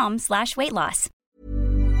plushcare.com/weightloss.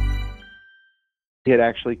 He had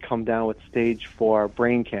actually come down with stage 4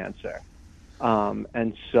 brain cancer.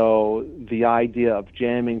 And so the idea of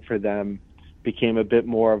jamming for them became a bit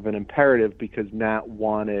more of an imperative because Matt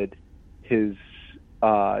wanted his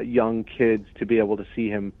young kids to be able to see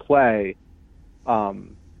him play,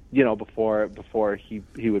 before he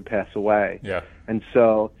would pass away. Yeah. And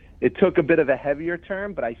so it took a bit of a heavier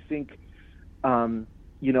turn, but I think,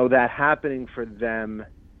 that happening for them,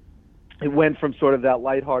 it went from sort of that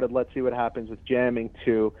lighthearted, let's see what happens with jamming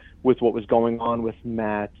to with what was going on with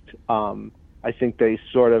Matt. I think they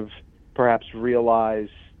sort of perhaps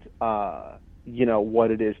realized,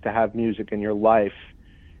 what it is to have music in your life.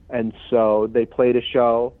 And so they played a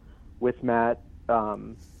show with Matt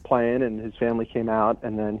playing, and his family came out,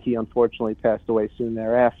 and then he unfortunately passed away soon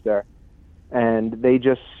thereafter. And they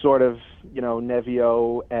just sort of,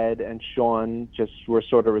 Nevio, Ed, and Sean just were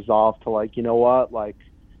sort of resolved to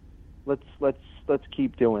let's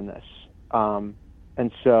keep doing this.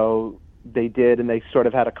 And so they did, and they sort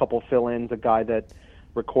of had a couple fill-ins, a guy that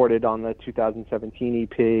recorded on the 2017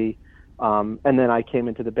 EP, and then I came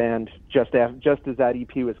into the band just as that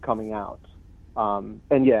EP was coming out. And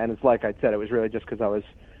it's like I said, it was really just because I was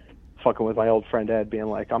fucking with my old friend Ed, being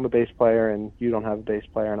like, I'm a bass player and you don't have a bass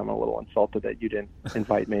player, and I'm a little insulted that you didn't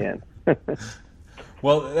invite me in.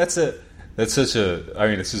 Well, it's just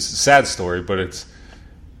a sad story, but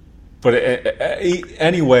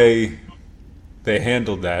any way they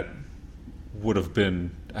handled that would have been,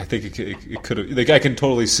 I think it could have, I can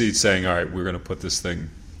totally see saying, all right, we're going to put this thing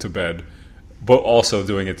to bed, but also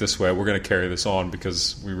doing it this way. We're going to carry this on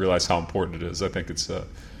because we realize how important it is. I think it's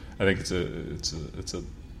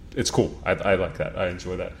cool. I like that. I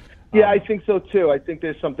enjoy that. Yeah, I think so too. I think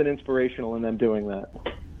there's something inspirational in them doing that.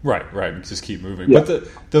 Right. Just keep moving. Yeah. But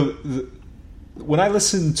the when I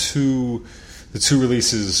listen to the two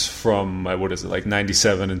releases from, what is it, like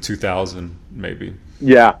 97 and 2000 maybe.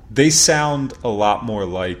 Yeah. They sound a lot more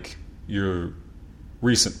like your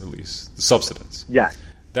recent release, The Substance. Yeah.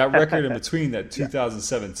 That record in between, that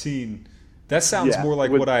 2017, that sounds more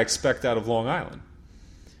like what I expect out of Long Island.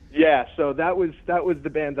 Yeah, so that was the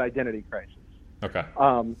band's identity crisis. Okay.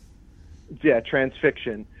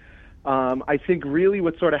 Transfiction. I think really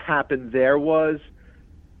what sort of happened there was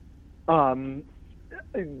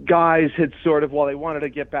guys had sort of, while they wanted to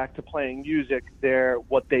get back to playing music,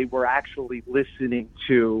 what they were actually listening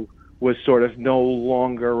to was sort of no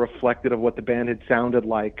longer reflective of what the band had sounded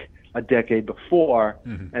like a decade before.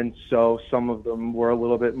 Mm-hmm. And so some of them were a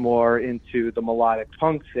little bit more into the melodic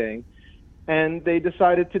punk thing. And they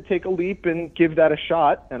decided to take a leap and give that a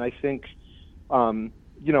shot. And I think,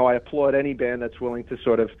 I applaud any band that's willing to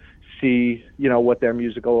sort of see, what their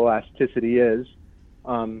musical elasticity is.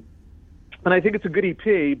 And I think it's a good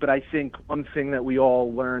EP, but I think one thing that we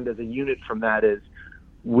all learned as a unit from that is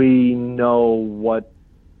we know what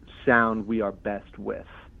sound we are best with.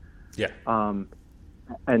 Yeah.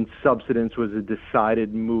 And Substance was a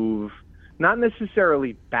decided move, not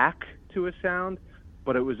necessarily back to a sound,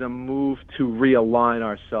 but it was a move to realign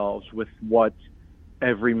ourselves with what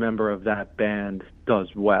every member of that band does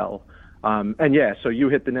well. So you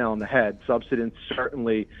hit the nail on the head. Substance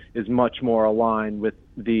certainly is much more aligned with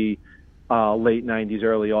the late 90s,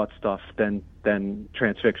 early aught stuff than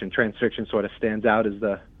Transfiction. Transfiction sort of stands out as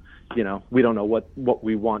the, we don't know what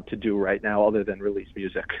we want to do right now other than release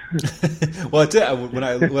music. Well, when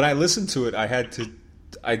I listened to it,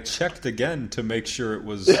 I checked again to make sure it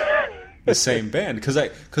was the same band,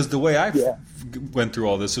 because the way I went through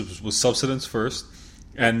all this was Substance first,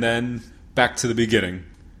 and then back to the beginning,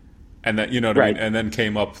 and then, you know what I Right. mean, and then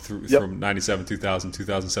came up through Yep. from 97, 2000,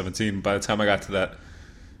 2017. By the time I got to that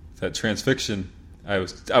Transfiction, I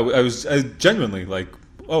was genuinely like,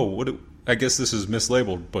 oh, I guess this is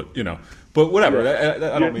mislabeled, but but whatever.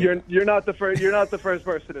 Yeah. I don't mean. You're not the first. You're not the first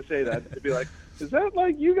person to say that. To be like, is that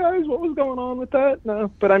like you guys? What was going on with that?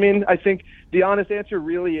 No, but I mean, I think the honest answer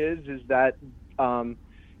really is that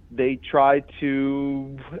they tried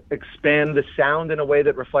to expand the sound in a way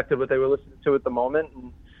that reflected what they were listening to at the moment.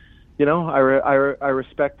 And, I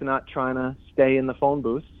respect not trying to stay in the phone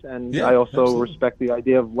booths, and Yeah, I also absolutely. respect the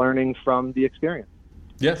idea of learning from the experience.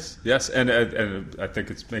 Yes, and I think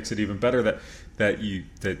it makes it even better that you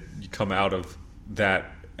come out of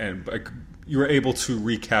that and you were able to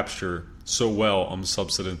recapture so well on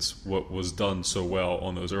Substance what was done so well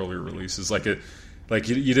on those earlier releases. They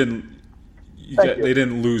didn't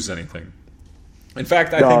lose anything. In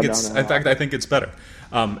fact, I think it's better.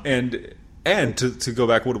 And to go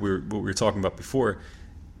back what we were talking about before,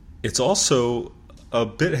 it's also a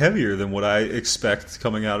bit heavier than what I expect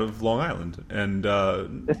coming out of Long Island, and Yeah.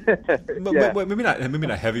 maybe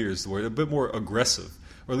not heavier is the word, a bit more aggressive,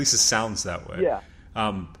 or at least it sounds that way. Yeah.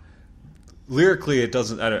 Lyrically, it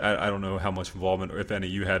doesn't. I don't know how much involvement, or if any,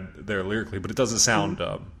 you had there lyrically, but it doesn't sound.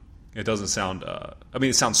 It doesn't sound. I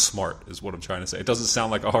mean, it sounds smart, is what I'm trying to say. It doesn't sound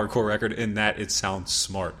like a hardcore record in that it sounds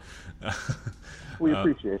smart. We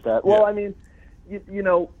appreciate that. Well, yeah. I mean,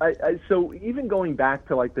 so even going back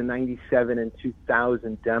to like the 97 and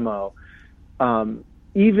 2000 demo,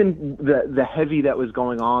 even the heavy that was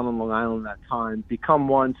going on Long Island at that time, Become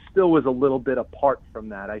One still was a little bit apart from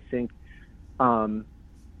that. I think,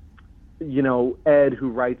 Ed, who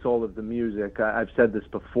writes all of the music, I've said this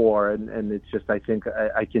before, and it's just, I think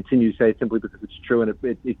I continue to say it simply because it's true, and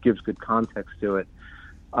it gives good context to it.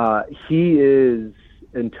 He is,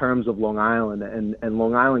 in terms of Long Island, and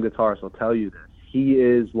Long Island guitarists will tell you this, he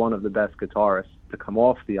is one of the best guitarists to come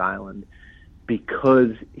off the island,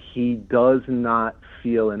 because he does not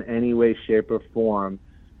feel in any way, shape, or form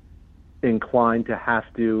inclined to have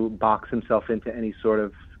to box himself into any sort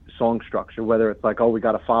of song structure, whether it's like, oh, we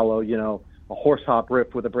got to follow, a horse hop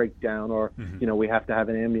riff with a breakdown, or, we have to have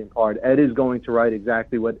an ambient part. Ed is going to write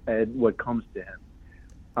exactly what comes to him.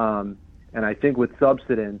 And I think with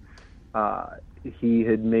Substance, he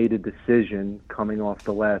had made a decision coming off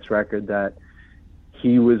the last record that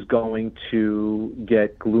he was going to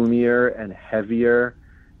get gloomier and heavier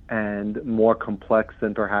and more complex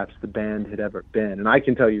than perhaps the band had ever been. And I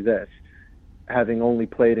can tell you this, having only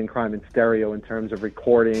played in Crime in Stereo in terms of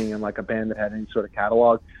recording and like a band that had any sort of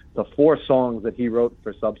catalog, the 4 songs that he wrote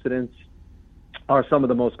for Substance are some of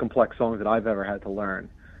the most complex songs that I've ever had to learn.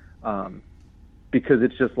 Because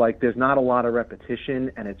it's just like there's not a lot of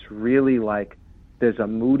repetition, and it's really like there's a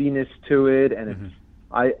moodiness to it, and it's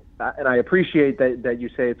I appreciate that you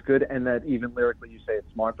say it's good, and that even lyrically you say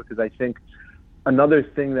it's smart, because I think another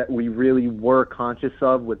thing that we really were conscious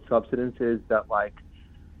of with Substance is that, like,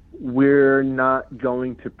 we're not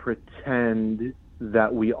going to pretend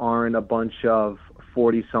that we aren't a bunch of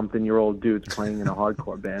 40-something-year-old dudes playing in a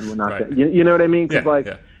hardcore band. We're not. Right. Gonna, you know what I mean? Because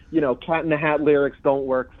Yeah. Cat in the Hat lyrics don't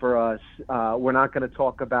work for us. We're not going to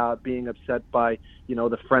talk about being upset by,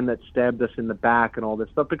 the friend that stabbed us in the back and all this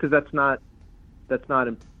stuff, because that's not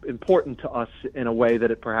important to us in a way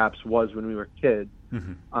that it perhaps was when we were kids.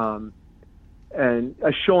 And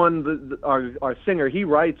Sean, our singer, he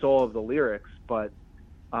writes all of the lyrics, but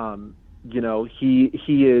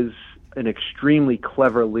he is an extremely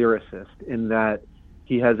clever lyricist in that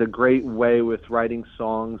he has a great way with writing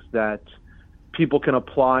songs that people can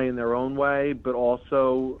apply in their own way, but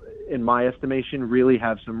also, in my estimation, really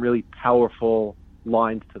have some really powerful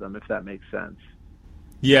lines to them, if that makes sense.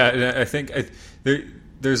 Yeah, and I think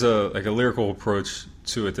there's a lyrical approach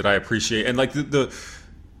to it that I appreciate, and like the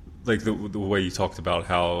way you talked about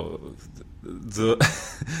how the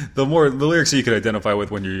lyrics that you can identify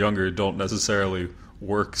with when you're younger don't necessarily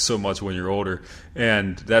work so much when you're older,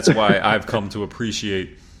 and that's why I've come to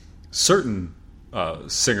appreciate certain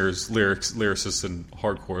singers, lyricists in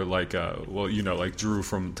hardcore, like like Drew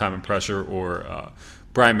from Time and Pressure, or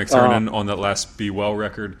Brian McTernan on that last Be Well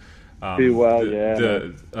record. Be Well,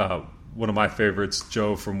 One of my favorites,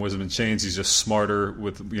 Joe from Wisdom in Chains. He's just smarter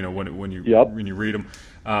with when you read him.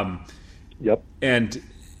 Yep. And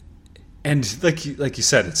like you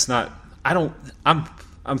said, it's not. I'm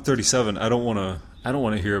 37. I don't want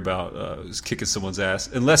to hear about kicking someone's ass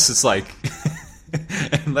unless it's like.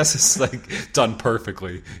 Unless it's like done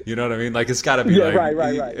perfectly, you know what I mean? Like it's got to be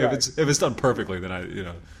right. If it's done perfectly, then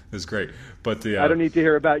it's great. But I don't need to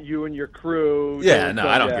hear about you and your crew. Yeah, no,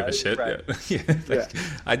 I don't give a shit. Right.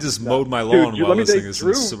 I just mowed my lawn while listening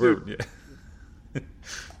to Suburban.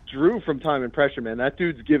 Drew from Time and Pressure, man. That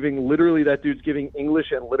dude's giving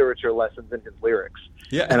English and literature lessons in his lyrics.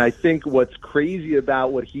 Yeah. And I think what's crazy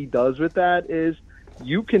about what he does with that is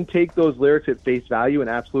you can take those lyrics at face value and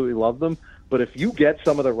absolutely love them, but if you get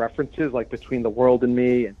some of the references, like Between the World and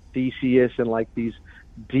Me and Theseus and like these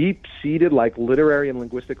deep-seated like literary and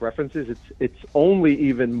linguistic references, it's only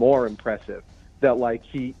even more impressive that like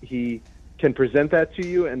he can present that to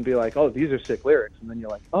you and be like, oh, these are sick lyrics, and then you're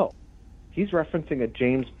like, oh, he's referencing a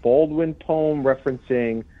James Baldwin poem,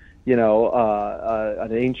 referencing, you know,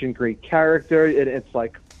 an ancient Greek character. It's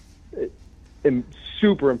like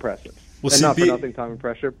super impressive. Well, and see, not for nothing, Time and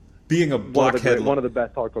Pressure. Being a blockhead, one of the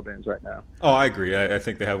best hardcore bands right now. Oh, I agree. I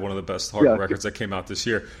think they have one of the best hardcore records that came out this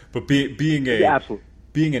year. But being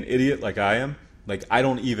an idiot like I am, like I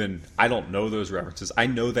don't know those references. I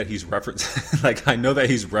know that he's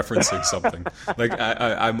referencing something. Like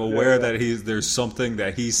I'm aware that there's something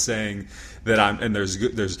that he's saying and there's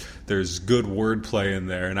good wordplay in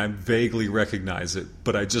there, and I vaguely recognize it.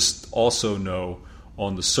 But I just also know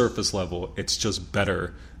on the surface level, it's just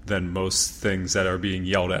better than most things that are being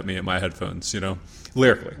yelled at me in my headphones, you know,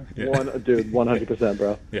 lyrically. Yeah. Dude, 100%,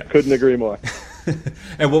 bro. Yeah. Couldn't agree more.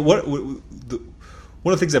 And one of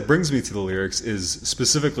the things that brings me to the lyrics is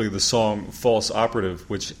specifically the song "False Operative,"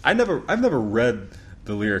 which I've never read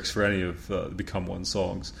the lyrics for any of the Become One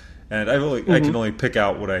songs, and I can only pick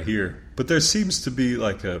out what I hear. But there seems to be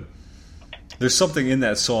like there's something in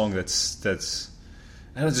that song that's I don't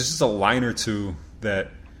know, there's just a line or two that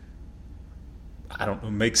I don't know,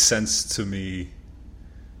 makes sense to me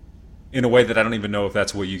in a way that I don't even know if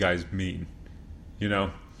that's what you guys mean, you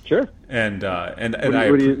know? Sure. And what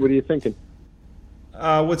are you thinking?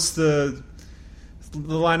 What's the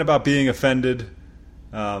line about being offended?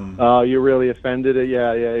 Oh, you're really offended?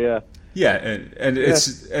 Yeah. Yeah, and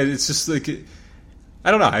it's just like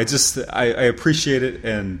I don't know. I appreciate it,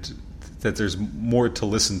 and that there's more to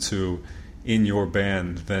listen to in your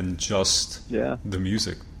band than just the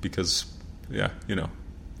music, because you know,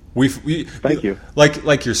 thank you.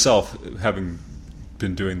 Like yourself, having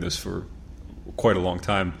been doing this for quite a long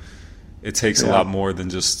time, it takes a lot more than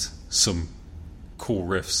just some cool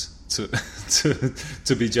riffs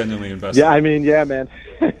to be genuinely invested. Yeah, I mean, yeah, man.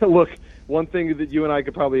 Look, one thing that you and I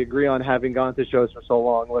could probably agree on, having gone to shows for so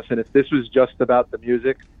long, listen, if this was just about the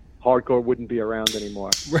music, hardcore wouldn't be around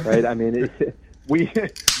anymore, right? I mean, we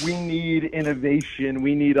need innovation.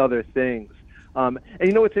 We need other things. And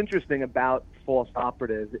you know what's interesting about False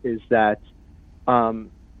Operative is that,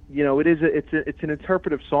 you know, it's an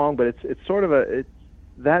interpretive song, but it's sort of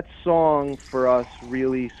that song for us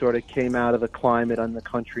really sort of came out of the climate in the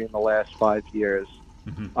country in the last 5 years.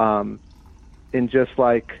 Mm-hmm. And just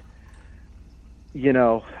like, you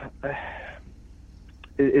know,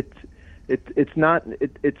 it's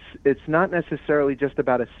not necessarily just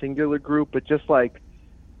about a singular group, but just like,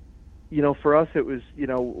 you know, for us it was, you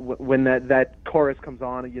know, when that chorus comes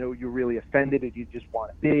on, you know, you're really offended and you just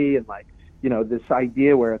want to be, and like, you know, this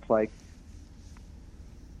idea where it's like,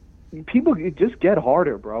 people just get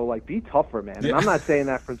harder, bro. Like, be tougher, man. And I'm not saying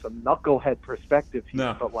that from some knucklehead perspective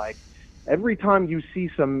here, but like, every time you see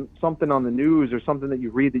something on the news or something that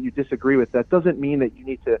you read that you disagree with, that doesn't mean that you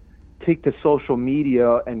need to take to social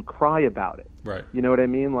media and cry about it. Right. You know what I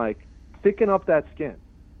mean? Like, thicken up that skin.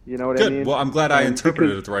 You know what Good. I mean? Well, I'm glad I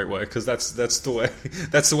interpreted it the right way, because that's the way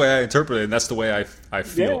I interpret it, and that's the way I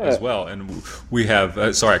feel as well. And we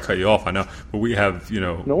have sorry I cut you off, I know, but we have, you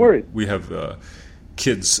know, no worries. We have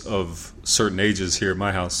kids of certain ages here at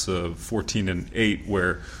my house, 14 and 8,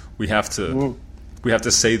 where we have to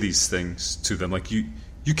say these things to them. Like, you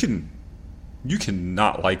can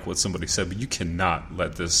not like what somebody said, but you cannot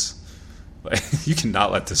let this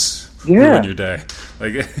ruin your day.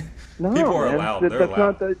 Like, no, people are man, allowed. They're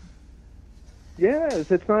allowed.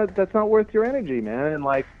 That's not worth your energy, man. And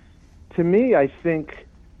like, to me, I think,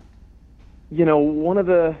 you know, one of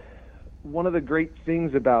the great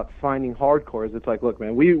things about finding hardcore is it's like, look,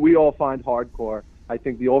 man, we all find hardcore. I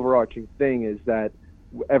think the overarching thing is that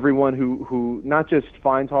everyone who not just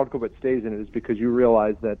finds hardcore but stays in it is because you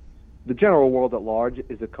realize that the general world at large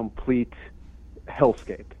is a complete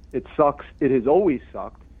hellscape. It sucks. It has always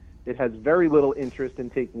sucked. It has very little interest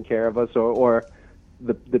in taking care of us or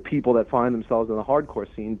the people that find themselves in the hardcore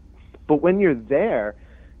scene. But when you're there,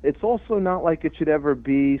 it's also not like it should ever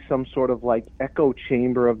be some sort of like echo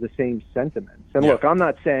chamber of the same sentiments. And look, I'm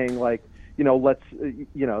not saying like, you know,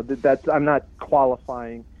 I'm not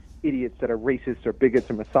qualifying idiots that are racist or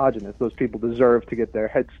bigots or misogynists. Those people deserve to get their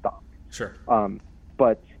heads stomped. Sure.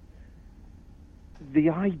 But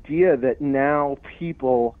the idea that now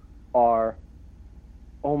people are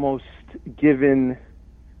almost given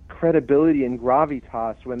credibility and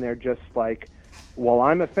gravitas when they're just like, well,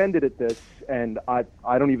 I'm offended at this, and I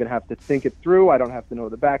don't even have to think it through. I don't have to know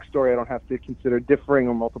the backstory. I don't have to consider differing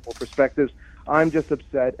or multiple perspectives. I'm just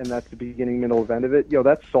upset, and that's the beginning, middle, end of it. Yo,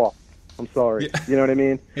 that's soft. I'm sorry. Yeah. You know what I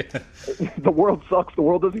mean? Yeah. The world sucks. The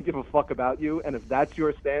world doesn't give a fuck about you, and if that's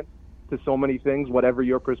your stance to so many things, whatever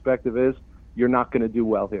your perspective is, you're not going to do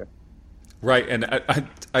well here. Right, and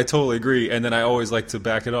I totally agree. And then I always like to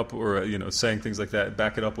back it up, or saying things like that,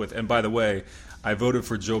 back it up with. And by the way, I voted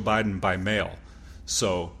for Joe Biden by mail,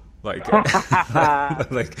 so like,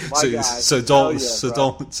 so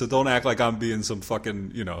don't act like I'm being some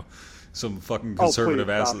fucking some fucking conservative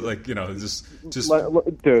ass, like just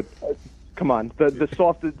dude. Come on, the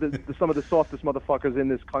some of the softest motherfuckers in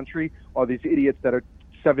this country are these idiots that are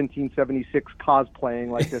 1776 cosplaying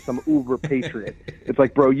like they're some uber patriot. It's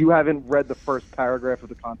like, bro, you haven't read the first paragraph of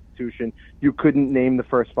the Constitution. You couldn't name the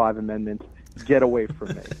first 5 amendments. Get away from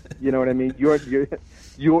me. You know what I mean? You're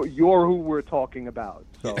who we're talking about.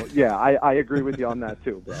 So yeah, I agree with you on that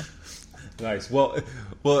too, bro. Nice. Well,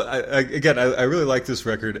 I really like this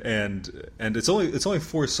record, and it's only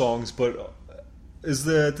 4 songs, but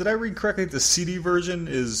did I read correctly? The CD version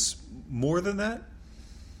is more than that?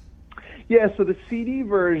 Yeah, so the CD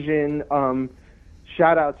version,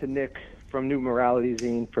 shout out to Nick from New Morality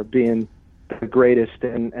Zine for being the greatest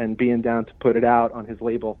and being down to put it out on his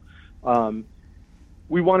label.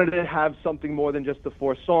 We wanted to have something more than just the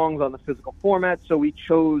 4 songs on the physical format, so we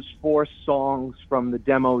chose 4 songs from the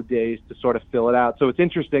demo days to sort of fill it out. So it's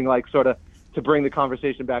interesting, like, sort of to bring the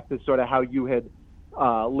conversation back to sort of how you had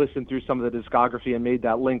listened through some of the discography and made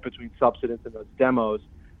that link between Substance and those demos.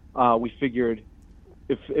 We figured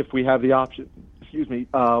if we have the option, we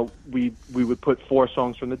would put 4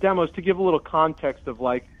 songs from the demos to give a little context of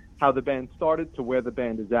like how the band started to where the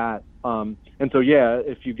band is at. And so, yeah,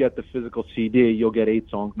 if you get the physical CD, you'll get 8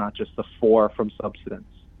 songs, not just the 4 from Substance.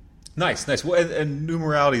 Nice. Well, and New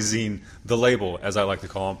Morality Zine, the label, as I like to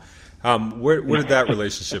call them, where did that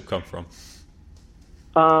relationship come from?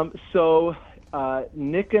 So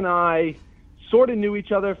Nick and I sort of knew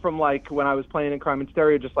each other from like when I was playing in Crime and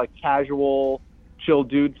Stereo, just like casual, chill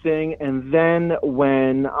dude thing. And then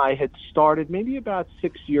when I had started maybe about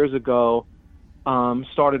 6 years ago,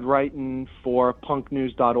 started writing for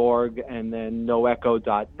punknews.org and then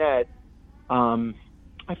noecho.net.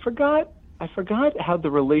 I forgot how the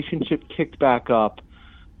relationship kicked back up,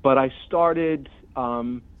 but I started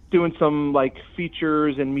doing some like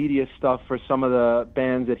features and media stuff for some of the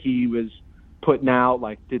bands that he was putting out,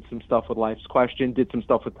 like did some stuff with Life's Question, did some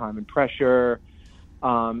stuff with Time and Pressure.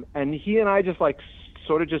 And he and I just like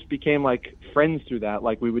sort of just became like friends through that.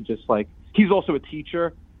 Like we would just like, he's also a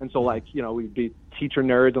teacher. And so like, we'd be teacher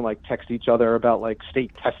nerds and like text each other about like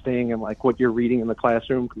state testing and like what you're reading in the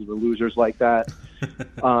classroom because we're losers like that.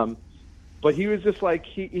 But he was just like,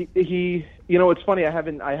 he it's funny. I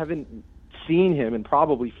haven't seen him in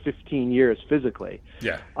probably 15 years physically.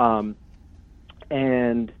 Yeah.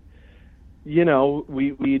 And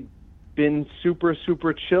we'd been super,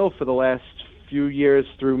 super chill for the last few years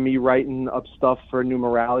through me writing up stuff for New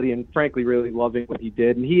Morality and frankly really loving what he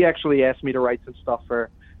did. And he actually asked me to write some stuff for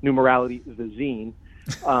New Morality, the zine.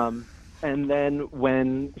 And then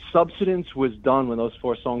when Substance was done, when those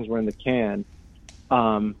 4 songs were in the can,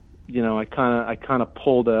 I kind of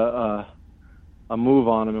pulled a move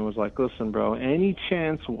on him and was like, listen, bro, any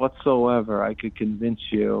chance whatsoever I could convince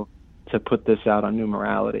you to put this out on New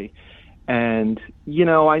Morality? And,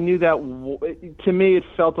 I knew that to me it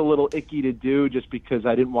felt a little icky to do just because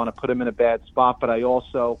I didn't want to put him in a bad spot. But I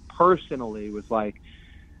also personally was like,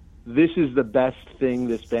 this is the best thing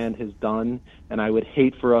this band has done. And I would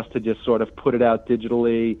hate for us to just sort of put it out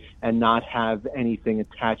digitally and not have anything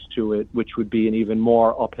attached to it, which would be an even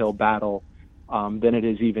more uphill battle than it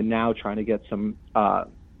is even now trying to get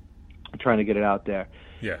it out there.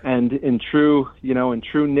 Yeah. And in true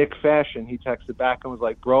Nick fashion, he texted back and was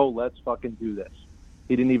like, bro, let's fucking do this.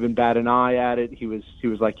 He didn't even bat an eye at it. He was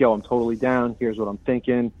like, yo, I'm totally down. Here's what I'm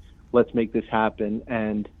thinking. Let's make this happen.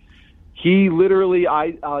 And he literally,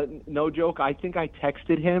 no joke, I think I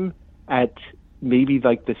texted him at maybe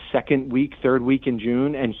like the third week in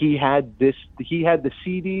June. And he had the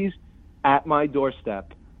CDs at my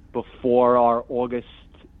doorstep before our August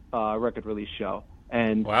record release show.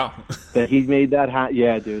 And wow, that he made that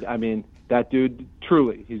yeah, dude. I mean, that dude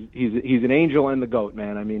truly, he's an angel and the goat,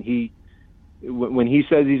 man. I mean, when he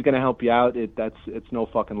says he's going to help you out, it's no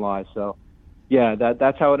fucking lie. So, yeah,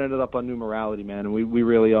 that's how it ended up on New Morality, man. And we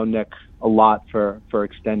really owe Nick a lot for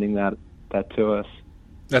extending that to us.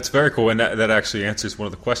 That's very cool, and that actually answers one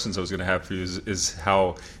of the questions I was going to have for you is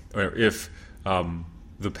how, or if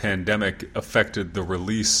the pandemic affected the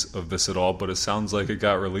release of this at all, but it sounds like it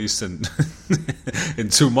got released in in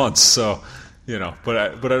 2 months. So,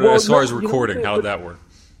 but as far as recording, how did that work?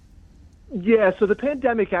 Yeah, so the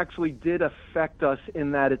pandemic actually did affect us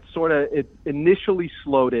in that it initially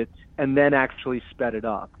slowed it and then actually sped it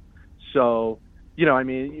up. So,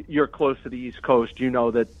 you're close to the East Coast. You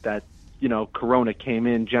know that Corona came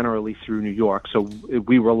in generally through New York. So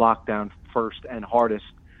we were locked down first and hardest.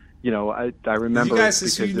 I remember. You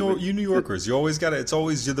guys, you New Yorkers, you always got it. It's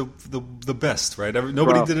always you're the best, right?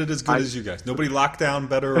 Nobody did it as good as you guys. Nobody locked down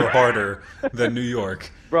better or harder than New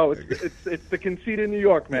York. Bro, it's the conceit of New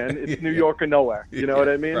York, man. It's New York or nowhere. You know what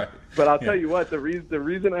I mean? Right. But I'll tell you what, the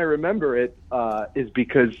reason I remember it is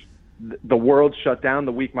because the world shut down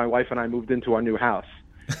the week my wife and I moved into our new house,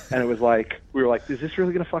 and it was like we were like, is this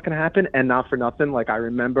really gonna fucking happen? And not for nothing, like I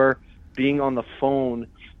remember being on the phone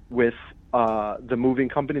with the moving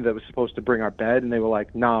company that was supposed to bring our bed, and they were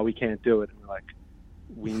like, "Nah, we can't do it." And we're like,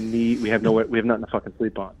 we have nothing to fucking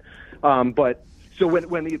sleep on. But so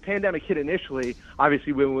when the pandemic hit initially,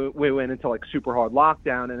 obviously we went into like super hard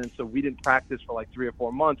lockdown, and then so we didn't practice for like 3 or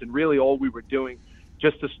 4 months, and really all we were doing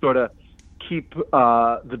just to sort of keep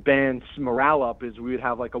the band's morale up is we would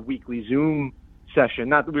have like a weekly Zoom session.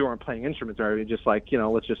 Not that we weren't playing instruments or anything, just like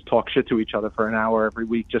let's just talk shit to each other for an hour every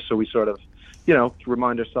week, just so we sort of to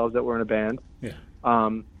remind ourselves that we're in a band. Yeah.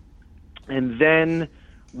 And then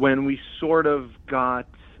when we sort of got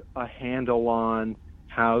a handle on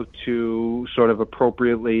how to sort of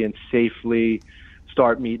appropriately and safely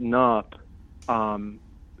start meeting up,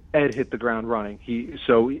 Ed hit the ground running.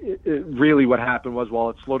 Really what happened was, while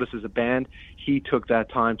it slowed us as a band, he took that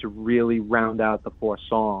time to really round out the 4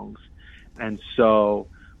 songs. And so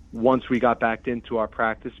once we got back into our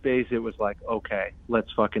practice space, it was like, okay,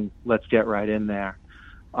 let's get right in there.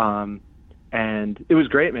 And it was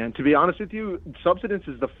great, man. To be honest with you, Subsidence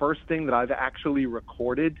is the first thing that I've actually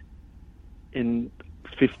recorded in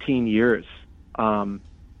 15 years.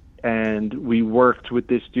 And we worked with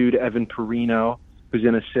this dude, Evan Perino, who's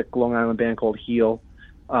in a sick Long Island band called Heel,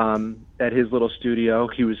 at his little studio.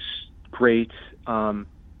 He was great. And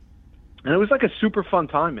it was like a super fun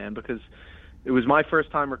time, man, because it was my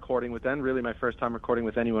first time recording with them, really my first time recording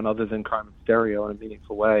with anyone other than Crime in Stereo in a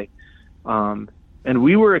meaningful way. And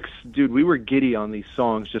we were giddy on these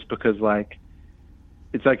songs just because, like,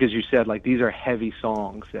 it's like, as you said, like, these are heavy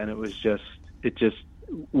songs, and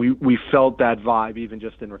we felt that vibe even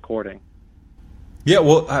just in recording. Yeah,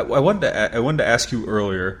 well, I wanted to ask you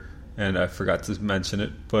earlier, and I forgot to mention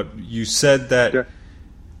it, but you said that Sure.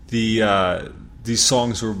 These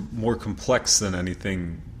songs were more complex than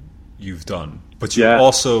anything you've done, but you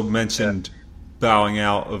also mentioned bowing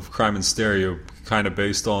out of Crime in Stereo, kind of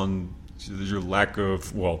based on your lack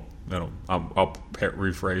of, I'll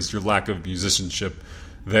rephrase, your lack of musicianship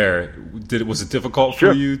there. Was it difficult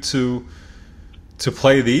for you to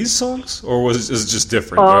play these songs, or is it just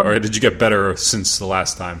different, or did you get better since the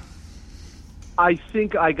last time? I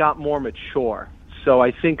think I got more mature. So I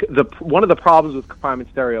think one of the problems with Crime in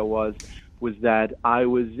Stereo was that I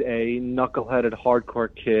was a knuckleheaded hardcore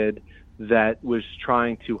kid that was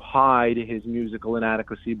trying to hide his musical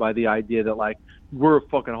inadequacy by the idea that, like, we're a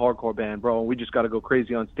fucking hardcore band, bro, and we just got to go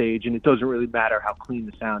crazy on stage, and it doesn't really matter how clean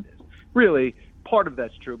the sound is. Really, part of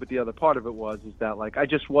that's true, but the other part of it is that, like,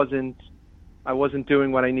 I wasn't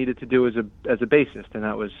doing what I needed to do as a bassist, and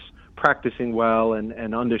that was practicing well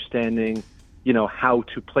and understanding, how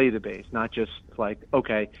to play the bass, not just like,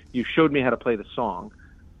 okay, you showed me how to play the song,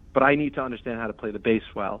 but I need to understand how to play the bass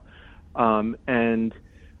well.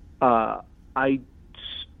 I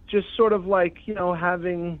just sort of like,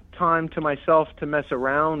 having time to myself to mess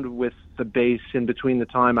around with the bass in between the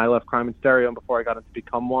time I left Crime in Stereo and before I got into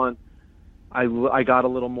Become One. I got a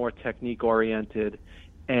little more technique oriented,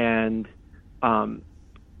 and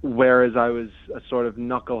whereas I was a sort of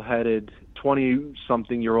knuckleheaded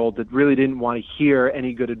 20-something-year-old that really didn't want to hear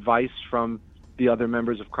any good advice from the other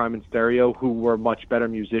members of Crime in Stereo, who were much better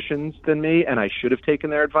musicians than me, and I should have taken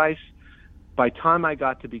their advice. By the time I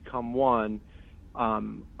got to Become One,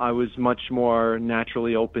 I was much more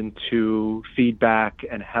naturally open to feedback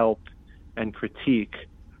and help and critique.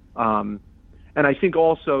 And I think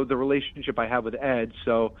also the relationship I have with Ed,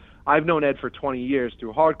 so I've known Ed for 20 years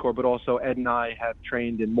through hardcore, but also Ed and I have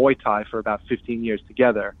trained in Muay Thai for about 15 years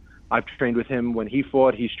together. I've trained with him when he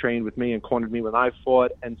fought, he's trained with me and cornered me when I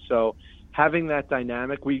fought, and so having that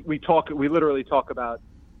dynamic, we literally talk about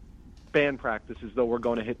band practice as though we're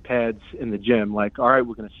going to hit pads in the gym. Like, all right,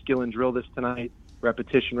 we're going to skill and drill this tonight,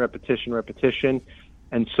 repetition, repetition, repetition.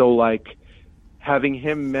 And so, like, having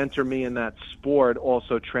him mentor me in that sport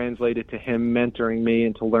also translated to him mentoring me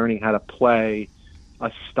into learning how to play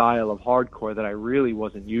a style of hardcore that I really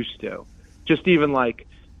wasn't used to. Just even like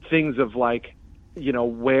things of like, you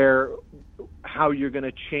know, how you're going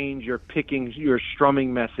to change your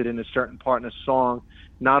strumming method in a certain part in a song,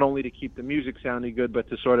 not only to keep the music sounding good, but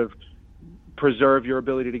to sort of preserve your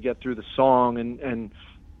ability to get through the song, and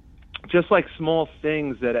just like small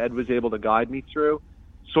things that Ed was able to guide me through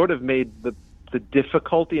sort of made the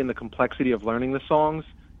difficulty and the complexity of learning the songs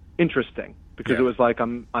interesting, because it was like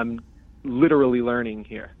I'm literally learning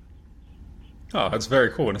here. Oh, that's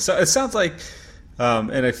very cool. And it sounds like,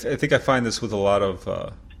 and I think I find this with a lot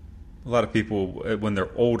of people when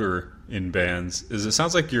they're older in bands, is it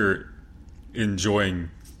sounds like you're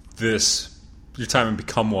enjoying your time in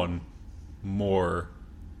Become One more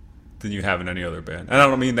than you have in any other band. And I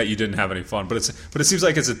don't mean that you didn't have any fun, but it seems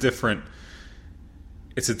like it's a different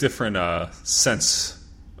sense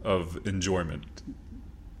of enjoyment.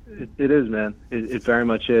 It is, man. It very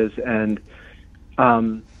much is. And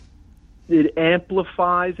it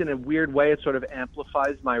amplifies, in a weird way, it sort of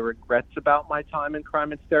amplifies my regrets about my time in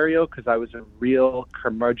Crime and Stereo, because I was a real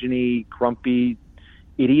curmudgeon-y, grumpy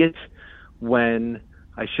idiot when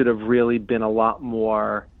I should have really been a lot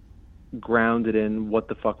more grounded in what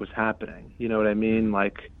the fuck was happening. You know what I mean?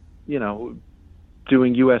 Like, you know,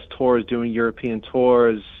 doing U.S. tours, doing European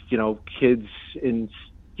tours, you know, kids in,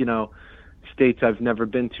 you know, states I've never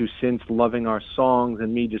been to since loving our songs,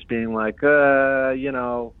 and me just being like, you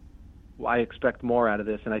know, I expect more out of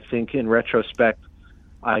this. And I think in retrospect,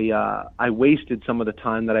 I wasted some of the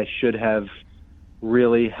time that I should have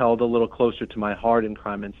really held a little closer to my heart in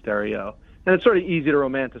Crime and Stereo. And it's sort of easy to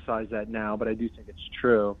romanticize that now, but I do think it's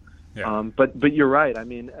true. Yeah. But you're right. I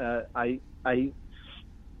mean, I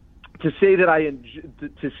to say that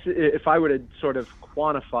if I were to sort of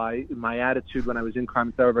quantify my attitude when I was in Crime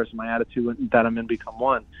and Stereo versus my attitude that I'm in Become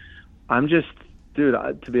One, I'm just, dude,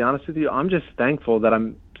 to be honest with you, I'm just thankful that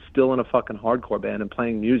I'm still in a fucking hardcore band and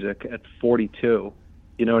playing music at 42.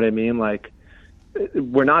 You know what I mean? Like,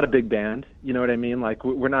 we're not a big band. You know what I mean? Like,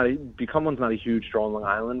 we're not Become One's not a huge draw on Long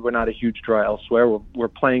Island. We're not a huge draw elsewhere. We're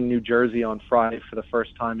playing New Jersey on Friday for the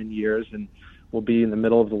first time in years, and we'll be in the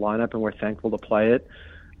middle of the lineup, and we're thankful to play it.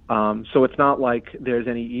 So it's not like there's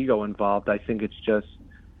any ego involved. I think it's just,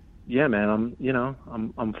 yeah, man,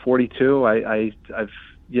 I'm 42. I've,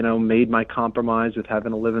 you know, made my compromise with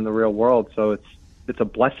having to live in the real world. So it's a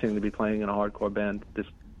blessing to be playing in a hardcore band this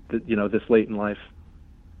late in life.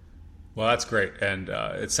 Well, that's great, and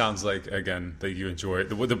it sounds like, again, that you enjoy it.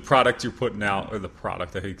 The product you're putting out, or the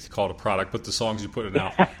product, I hate to call it a product, but the songs you're putting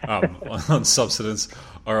out on Substance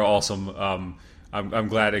are awesome. I'm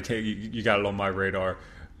glad you got it on my radar.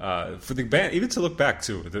 For the band, even to look back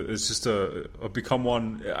to, it's just a Become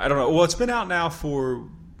One. I don't know. Well, it's been out now for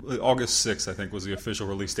August 6th, I think, was the official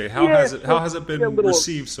release date. How has it been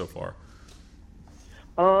received so far?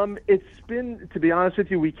 It's been, to be honest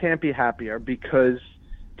with you, we can't be happier, because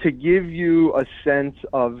to give you a sense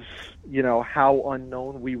of, you know, how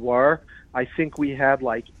unknown we were, I think we had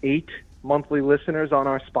like 8 monthly listeners on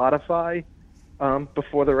our Spotify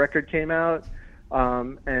before the record came out.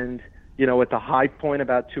 And, you know, at the high point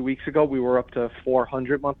about 2 weeks ago, we were up to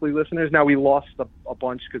 400 monthly listeners. Now, we lost a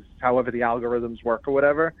bunch because however the algorithms work or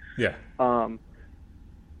whatever. Yeah.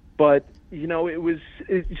 But, you know,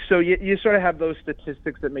 so you sort of have those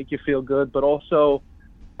statistics that make you feel good, but also,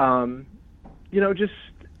 you know, just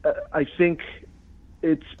I think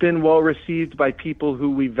it's been well received by people who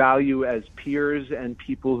we value as peers and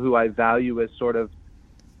people who I value as sort of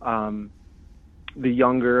the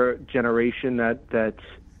younger generation that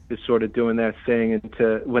is sort of doing their thing.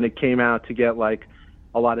 And when it came out, to get like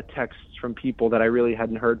a lot of texts from people that I really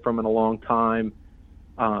hadn't heard from in a long time,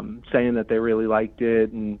 saying that they really liked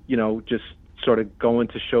it, and, you know, just sort of going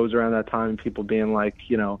to shows around that time and people being like,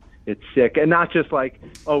 you know, it's sick. And not just like,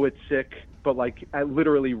 oh, it's sick, but like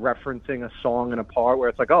literally referencing a song in a part where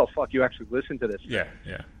it's like, oh, fuck, you actually listened to this. Yeah,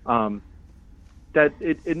 yeah. That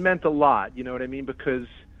it meant a lot, you know what I mean? Because,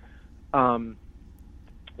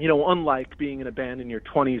 you know, unlike being in a band in your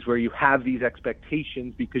 20s where you have these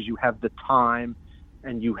expectations because you have the time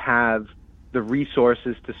and you have the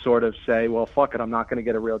resources to sort of say, well, fuck it, I'm not going to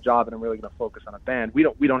get a real job and I'm really going to focus on a band. We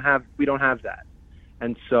don't have that.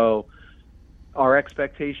 And so our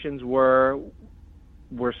expectations were,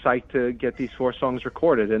 we're psyched to get these 4 songs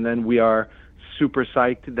recorded, and then we are super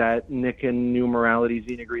psyched that Nick and New Morality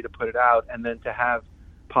Zine agreed to put it out, and then to have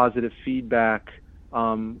positive feedback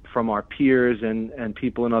from our peers and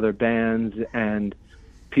people in other bands and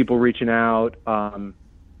people reaching out.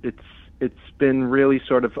 It's been really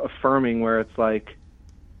sort of affirming, where it's like,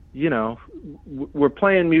 you know, we're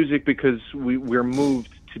playing music because we're moved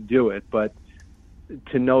to do it, but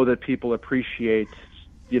to know that people appreciate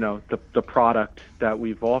the product that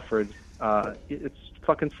we've offered, it's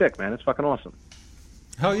fucking sick, man. It's fucking awesome.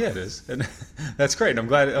 Hell yeah, it is, and that's great. I'm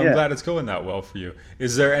glad it's going that well for you.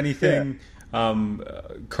 Is there anything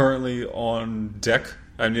currently on deck?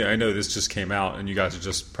 I mean, I know this just came out, and you guys are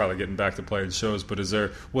just probably getting back to playing shows. But is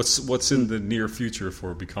there what's in the near future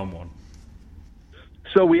for Become One?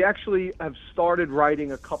 So we actually have started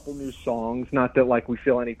writing a couple new songs. Not that like we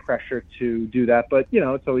feel any pressure to do that, but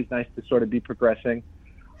it's always nice to sort of be progressing.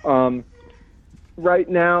 Right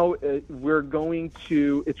now, we're going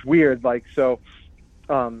to. It's weird, like so.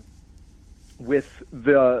 With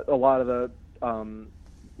a lot of the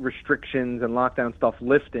restrictions and lockdown stuff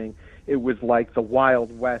lifting, it was like the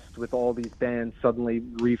Wild West with all these bands suddenly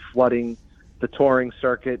reflooding the touring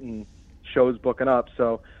circuit and shows booking up.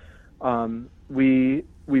 So we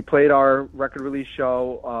played our record release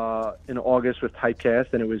show in August with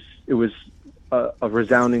Typecast, and it was a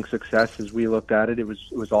resounding success as we looked at it. It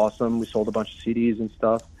was awesome. We sold a bunch of CDs and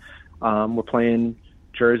stuff. We're playing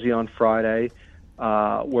Jersey on Friday.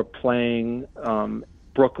 We're playing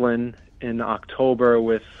Brooklyn in October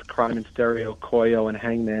with Crime in Stereo, Koyo, and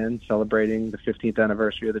Hangman, celebrating the 15th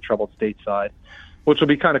anniversary of the Troubled Stateside, which will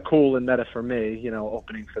be kind of cool and meta for me,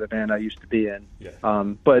 opening for the band I used to be in. Yeah.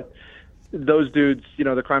 But those dudes,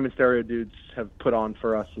 the Crime in Stereo dudes have put on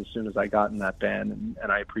for us as soon as I got in that band,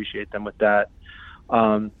 and I appreciate them with that.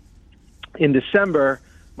 In December,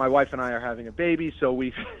 my wife and I are having a baby, so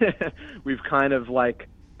we've kind of like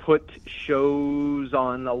put shows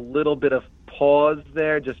on a little bit of pause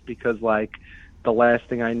there, just because like the last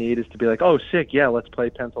thing I need is to be like, oh sick, yeah, let's play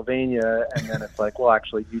Pennsylvania, and then it's like, well,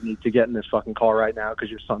 actually you need to get in this fucking car right now because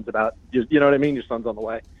your son's you know what I mean, your son's on the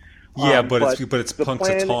way. Yeah, but it's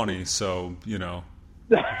Punxsutawney, so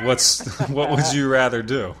what would you rather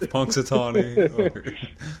do, Punxsutawney or...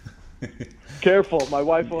 Careful, my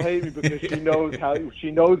wife will hate me because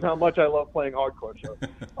she knows how much I love playing hardcore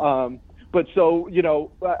shows. But so,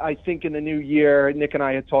 I think in the new year, Nick and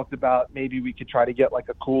I had talked about maybe we could try to get like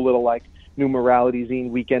a cool little like New Morality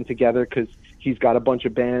Zine weekend together, because he's got a bunch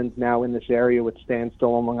of bands now in this area with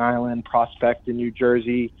Standstill on Long Island, Prospect in New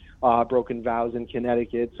Jersey, Broken Vows in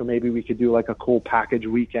Connecticut. So maybe we could do like a cool package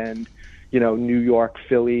weekend, New York,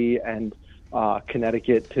 Philly, and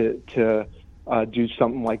Connecticut to do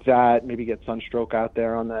something like that. Maybe get Sunstroke out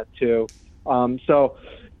there on that too. So,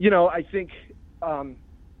 I think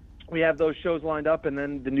we have those shows lined up, and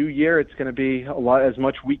then the new year it's going to be as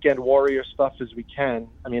much Weekend Warrior stuff as we can.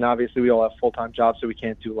 I mean, obviously we all have full-time jobs, so we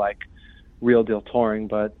can't do like real deal touring,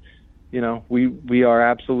 but we are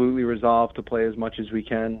absolutely resolved to play as much as we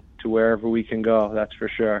can to wherever we can go. That's for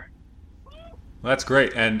sure. Well, that's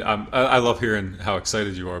great, and I love hearing how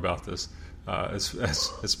excited you are about this.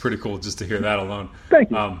 It's pretty cool just to hear that alone. Thank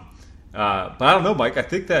you. But I don't know, Mike. I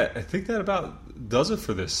think that about does it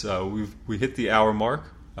for this. We hit the hour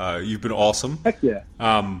mark. You've been awesome. Heck yeah.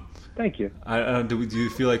 Thank you. Do you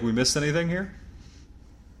feel like we missed anything here?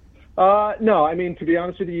 No, I mean, to be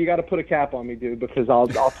honest with you got to put a cap on me, dude, because I'll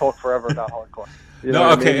talk forever about hardcore.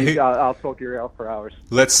 Okay. I'll talk your ear out for hours.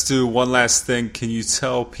 Let's do one last thing. Can you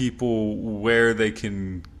tell people where they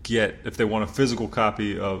can get, if they want a physical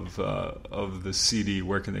copy of the CD,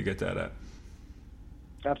 where can they get that at?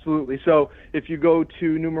 Absolutely. So if you go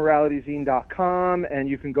to newmoralityzine.com and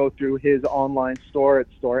you can go through his online store at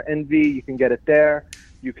Store Envy, you can get it there.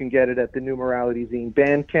 You can get it at the New Morality Zine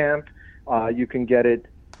Bandcamp. You can get it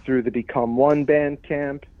through the Become One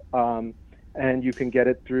Bandcamp. And you can get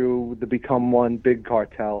it through the Become One Big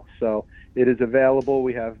Cartel. So it is available.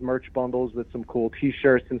 We have merch bundles with some cool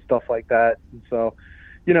T-shirts and stuff like that. And so,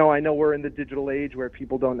 I know we're in the digital age where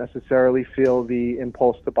people don't necessarily feel the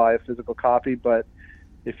impulse to buy a physical copy, but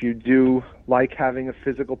if you do like having a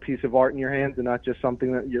physical piece of art in your hands and not just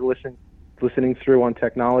something that you're listening through on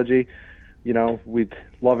technology, we'd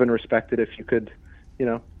love and respect it if you could,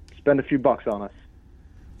 spend a few bucks on us.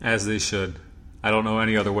 As they should. I don't know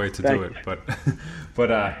any other way to do it, but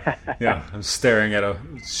yeah, I'm staring at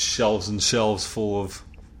shelves and shelves full of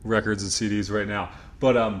records and CDs right now.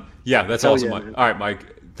 But yeah, that's awesome. Yeah, Mike. All right,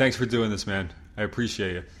 Mike, thanks for doing this, man. I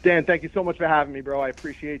appreciate you. Dan, thank you so much for having me, bro. I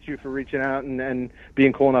appreciate you for reaching out and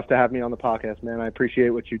being cool enough to have me on the podcast, man. I appreciate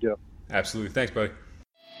what you do. Absolutely. Thanks, buddy.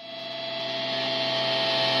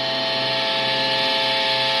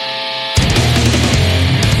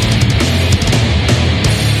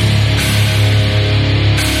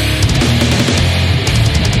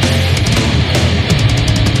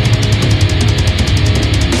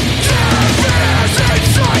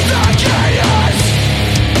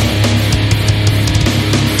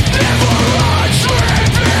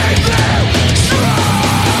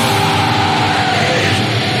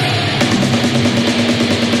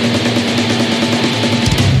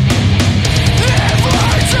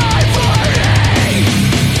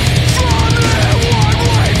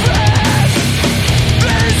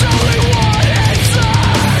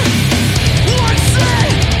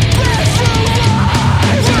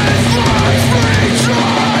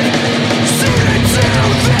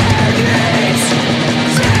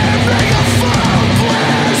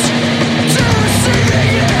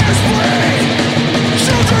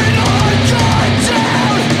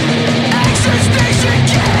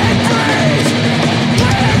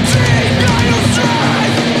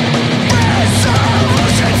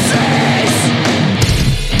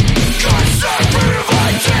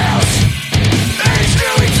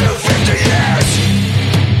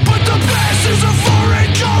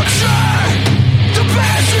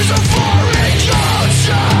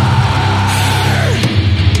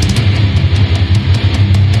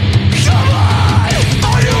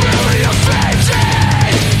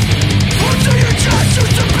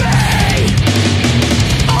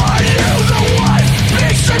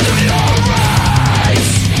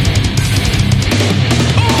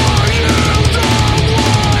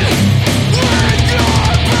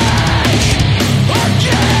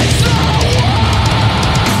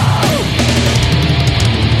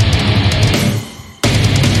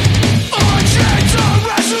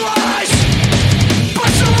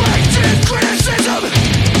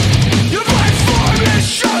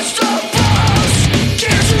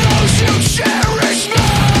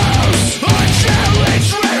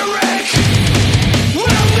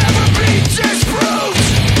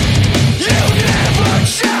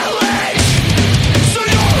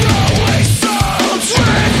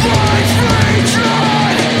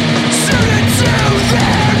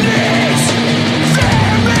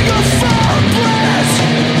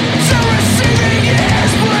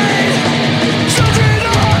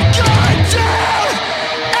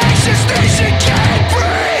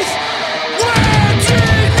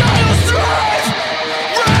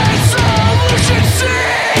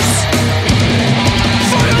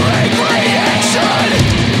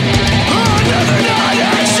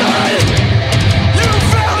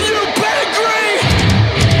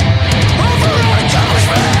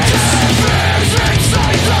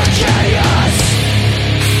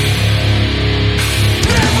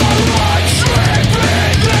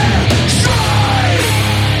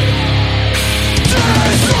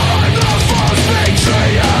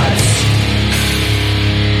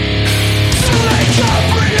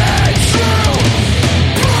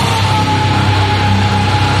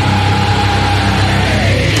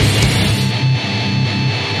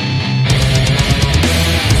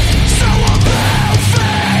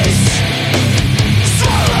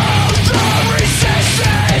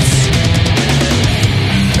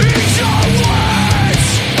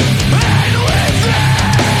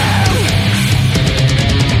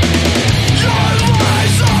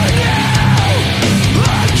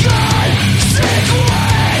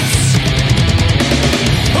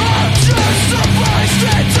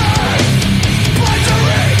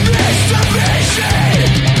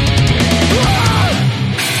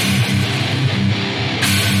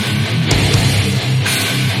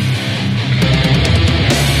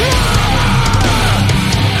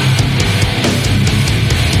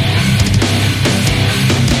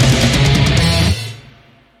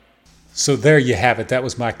 So there you have it. That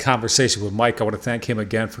was my conversation with Mike. I want to thank him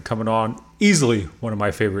again for coming on. Easily one of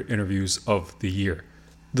my favorite interviews of the year.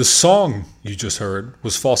 The song you just heard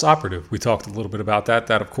was False Operative. We talked a little bit about that.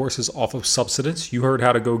 That, of course, is off of Subsidence. You heard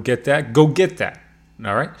how to go get that. Go get that.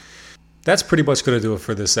 All right? That's pretty much going to do it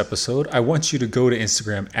for this episode. I want you to go to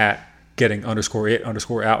Instagram at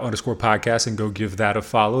getting_it_out_podcast and go give that a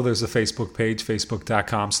follow. There's a Facebook page,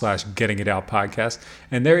 facebook.com/gettingitoutpodcast.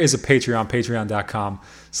 And there is a Patreon,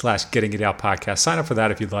 patreon.com/gettingitoutpodcast. Sign up for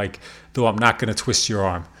that if you'd like, though I'm not going to twist your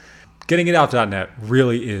arm. Gettingitout.net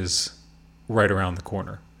really is right around the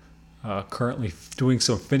corner. Currently doing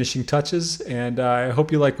some finishing touches, and I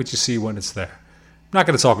hope you like what you see when it's there. I'm not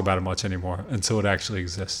going to talk about it much anymore until it actually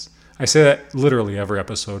exists. I say that literally every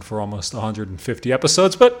episode for almost 150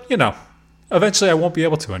 episodes, but, eventually I won't be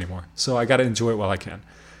able to anymore, so I got to enjoy it while I can.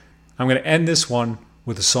 I'm going to end this one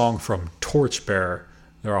with a song from Torchbearer.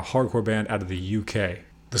 They're a hardcore band out of the UK.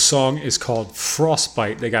 The song is called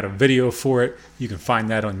Frostbite. They got a video for it. You can find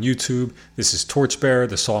that on YouTube. This is Torchbearer.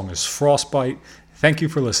 The song is Frostbite. Thank you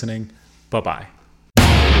for listening. Bye-bye.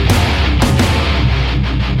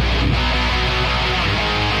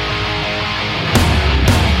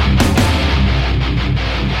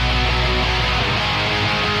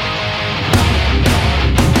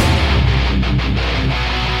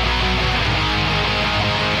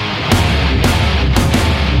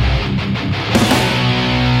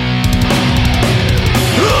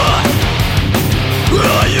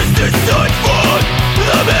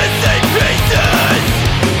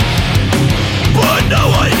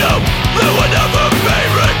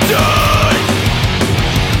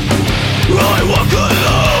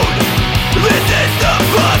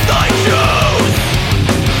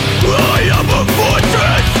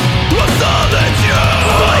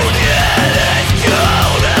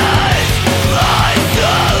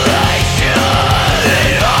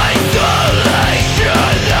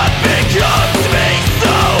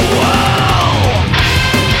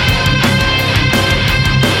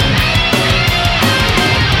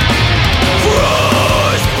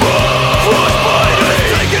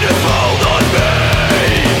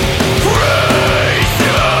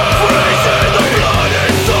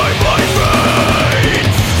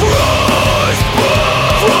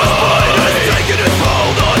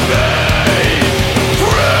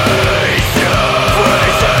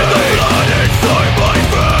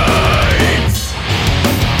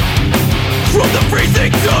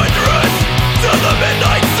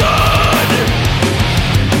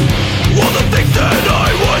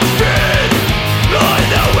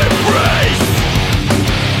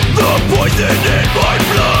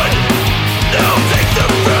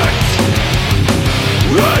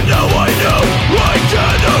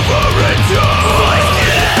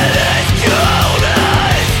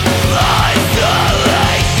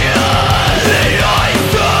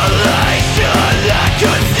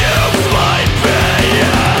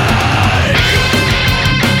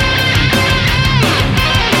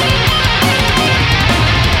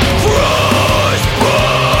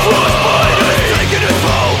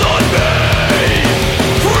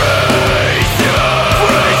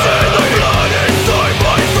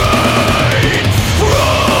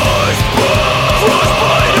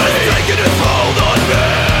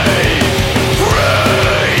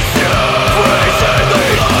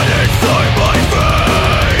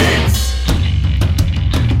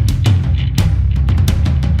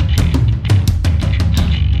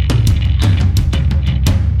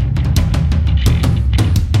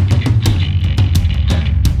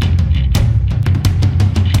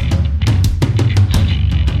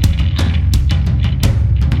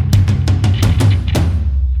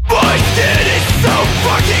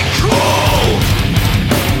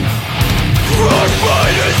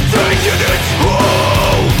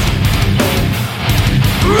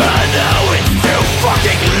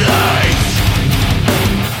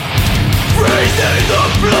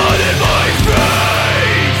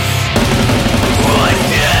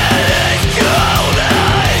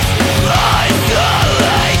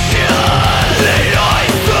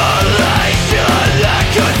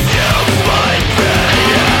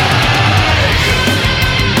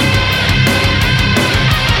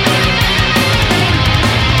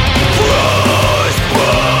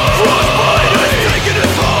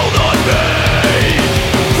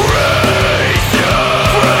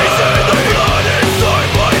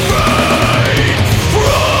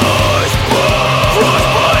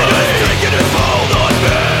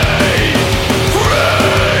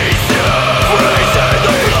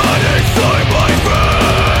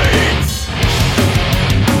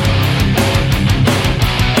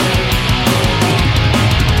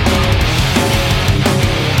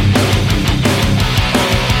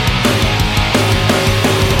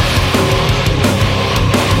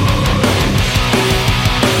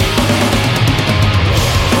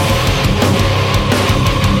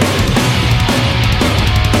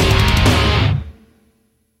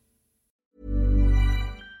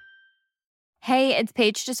 Hey, it's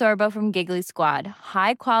Paige DeSorbo from Giggly Squad.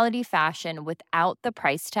 High quality fashion without the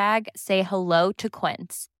price tag. Say hello to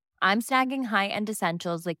Quince. I'm snagging high-end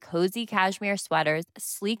essentials like cozy cashmere sweaters,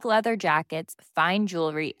 sleek leather jackets, fine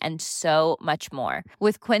jewelry, and so much more.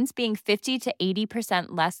 With Quince being 50 to 80%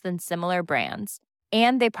 less than similar brands.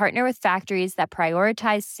 And they partner with factories that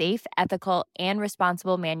prioritize safe, ethical, and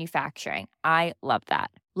responsible manufacturing. I love that.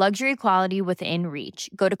 Luxury quality within reach.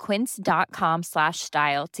 Go to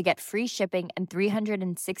quince.com/style to get free shipping and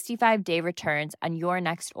 365-day returns on your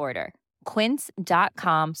next order.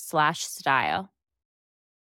 Quince.com/style.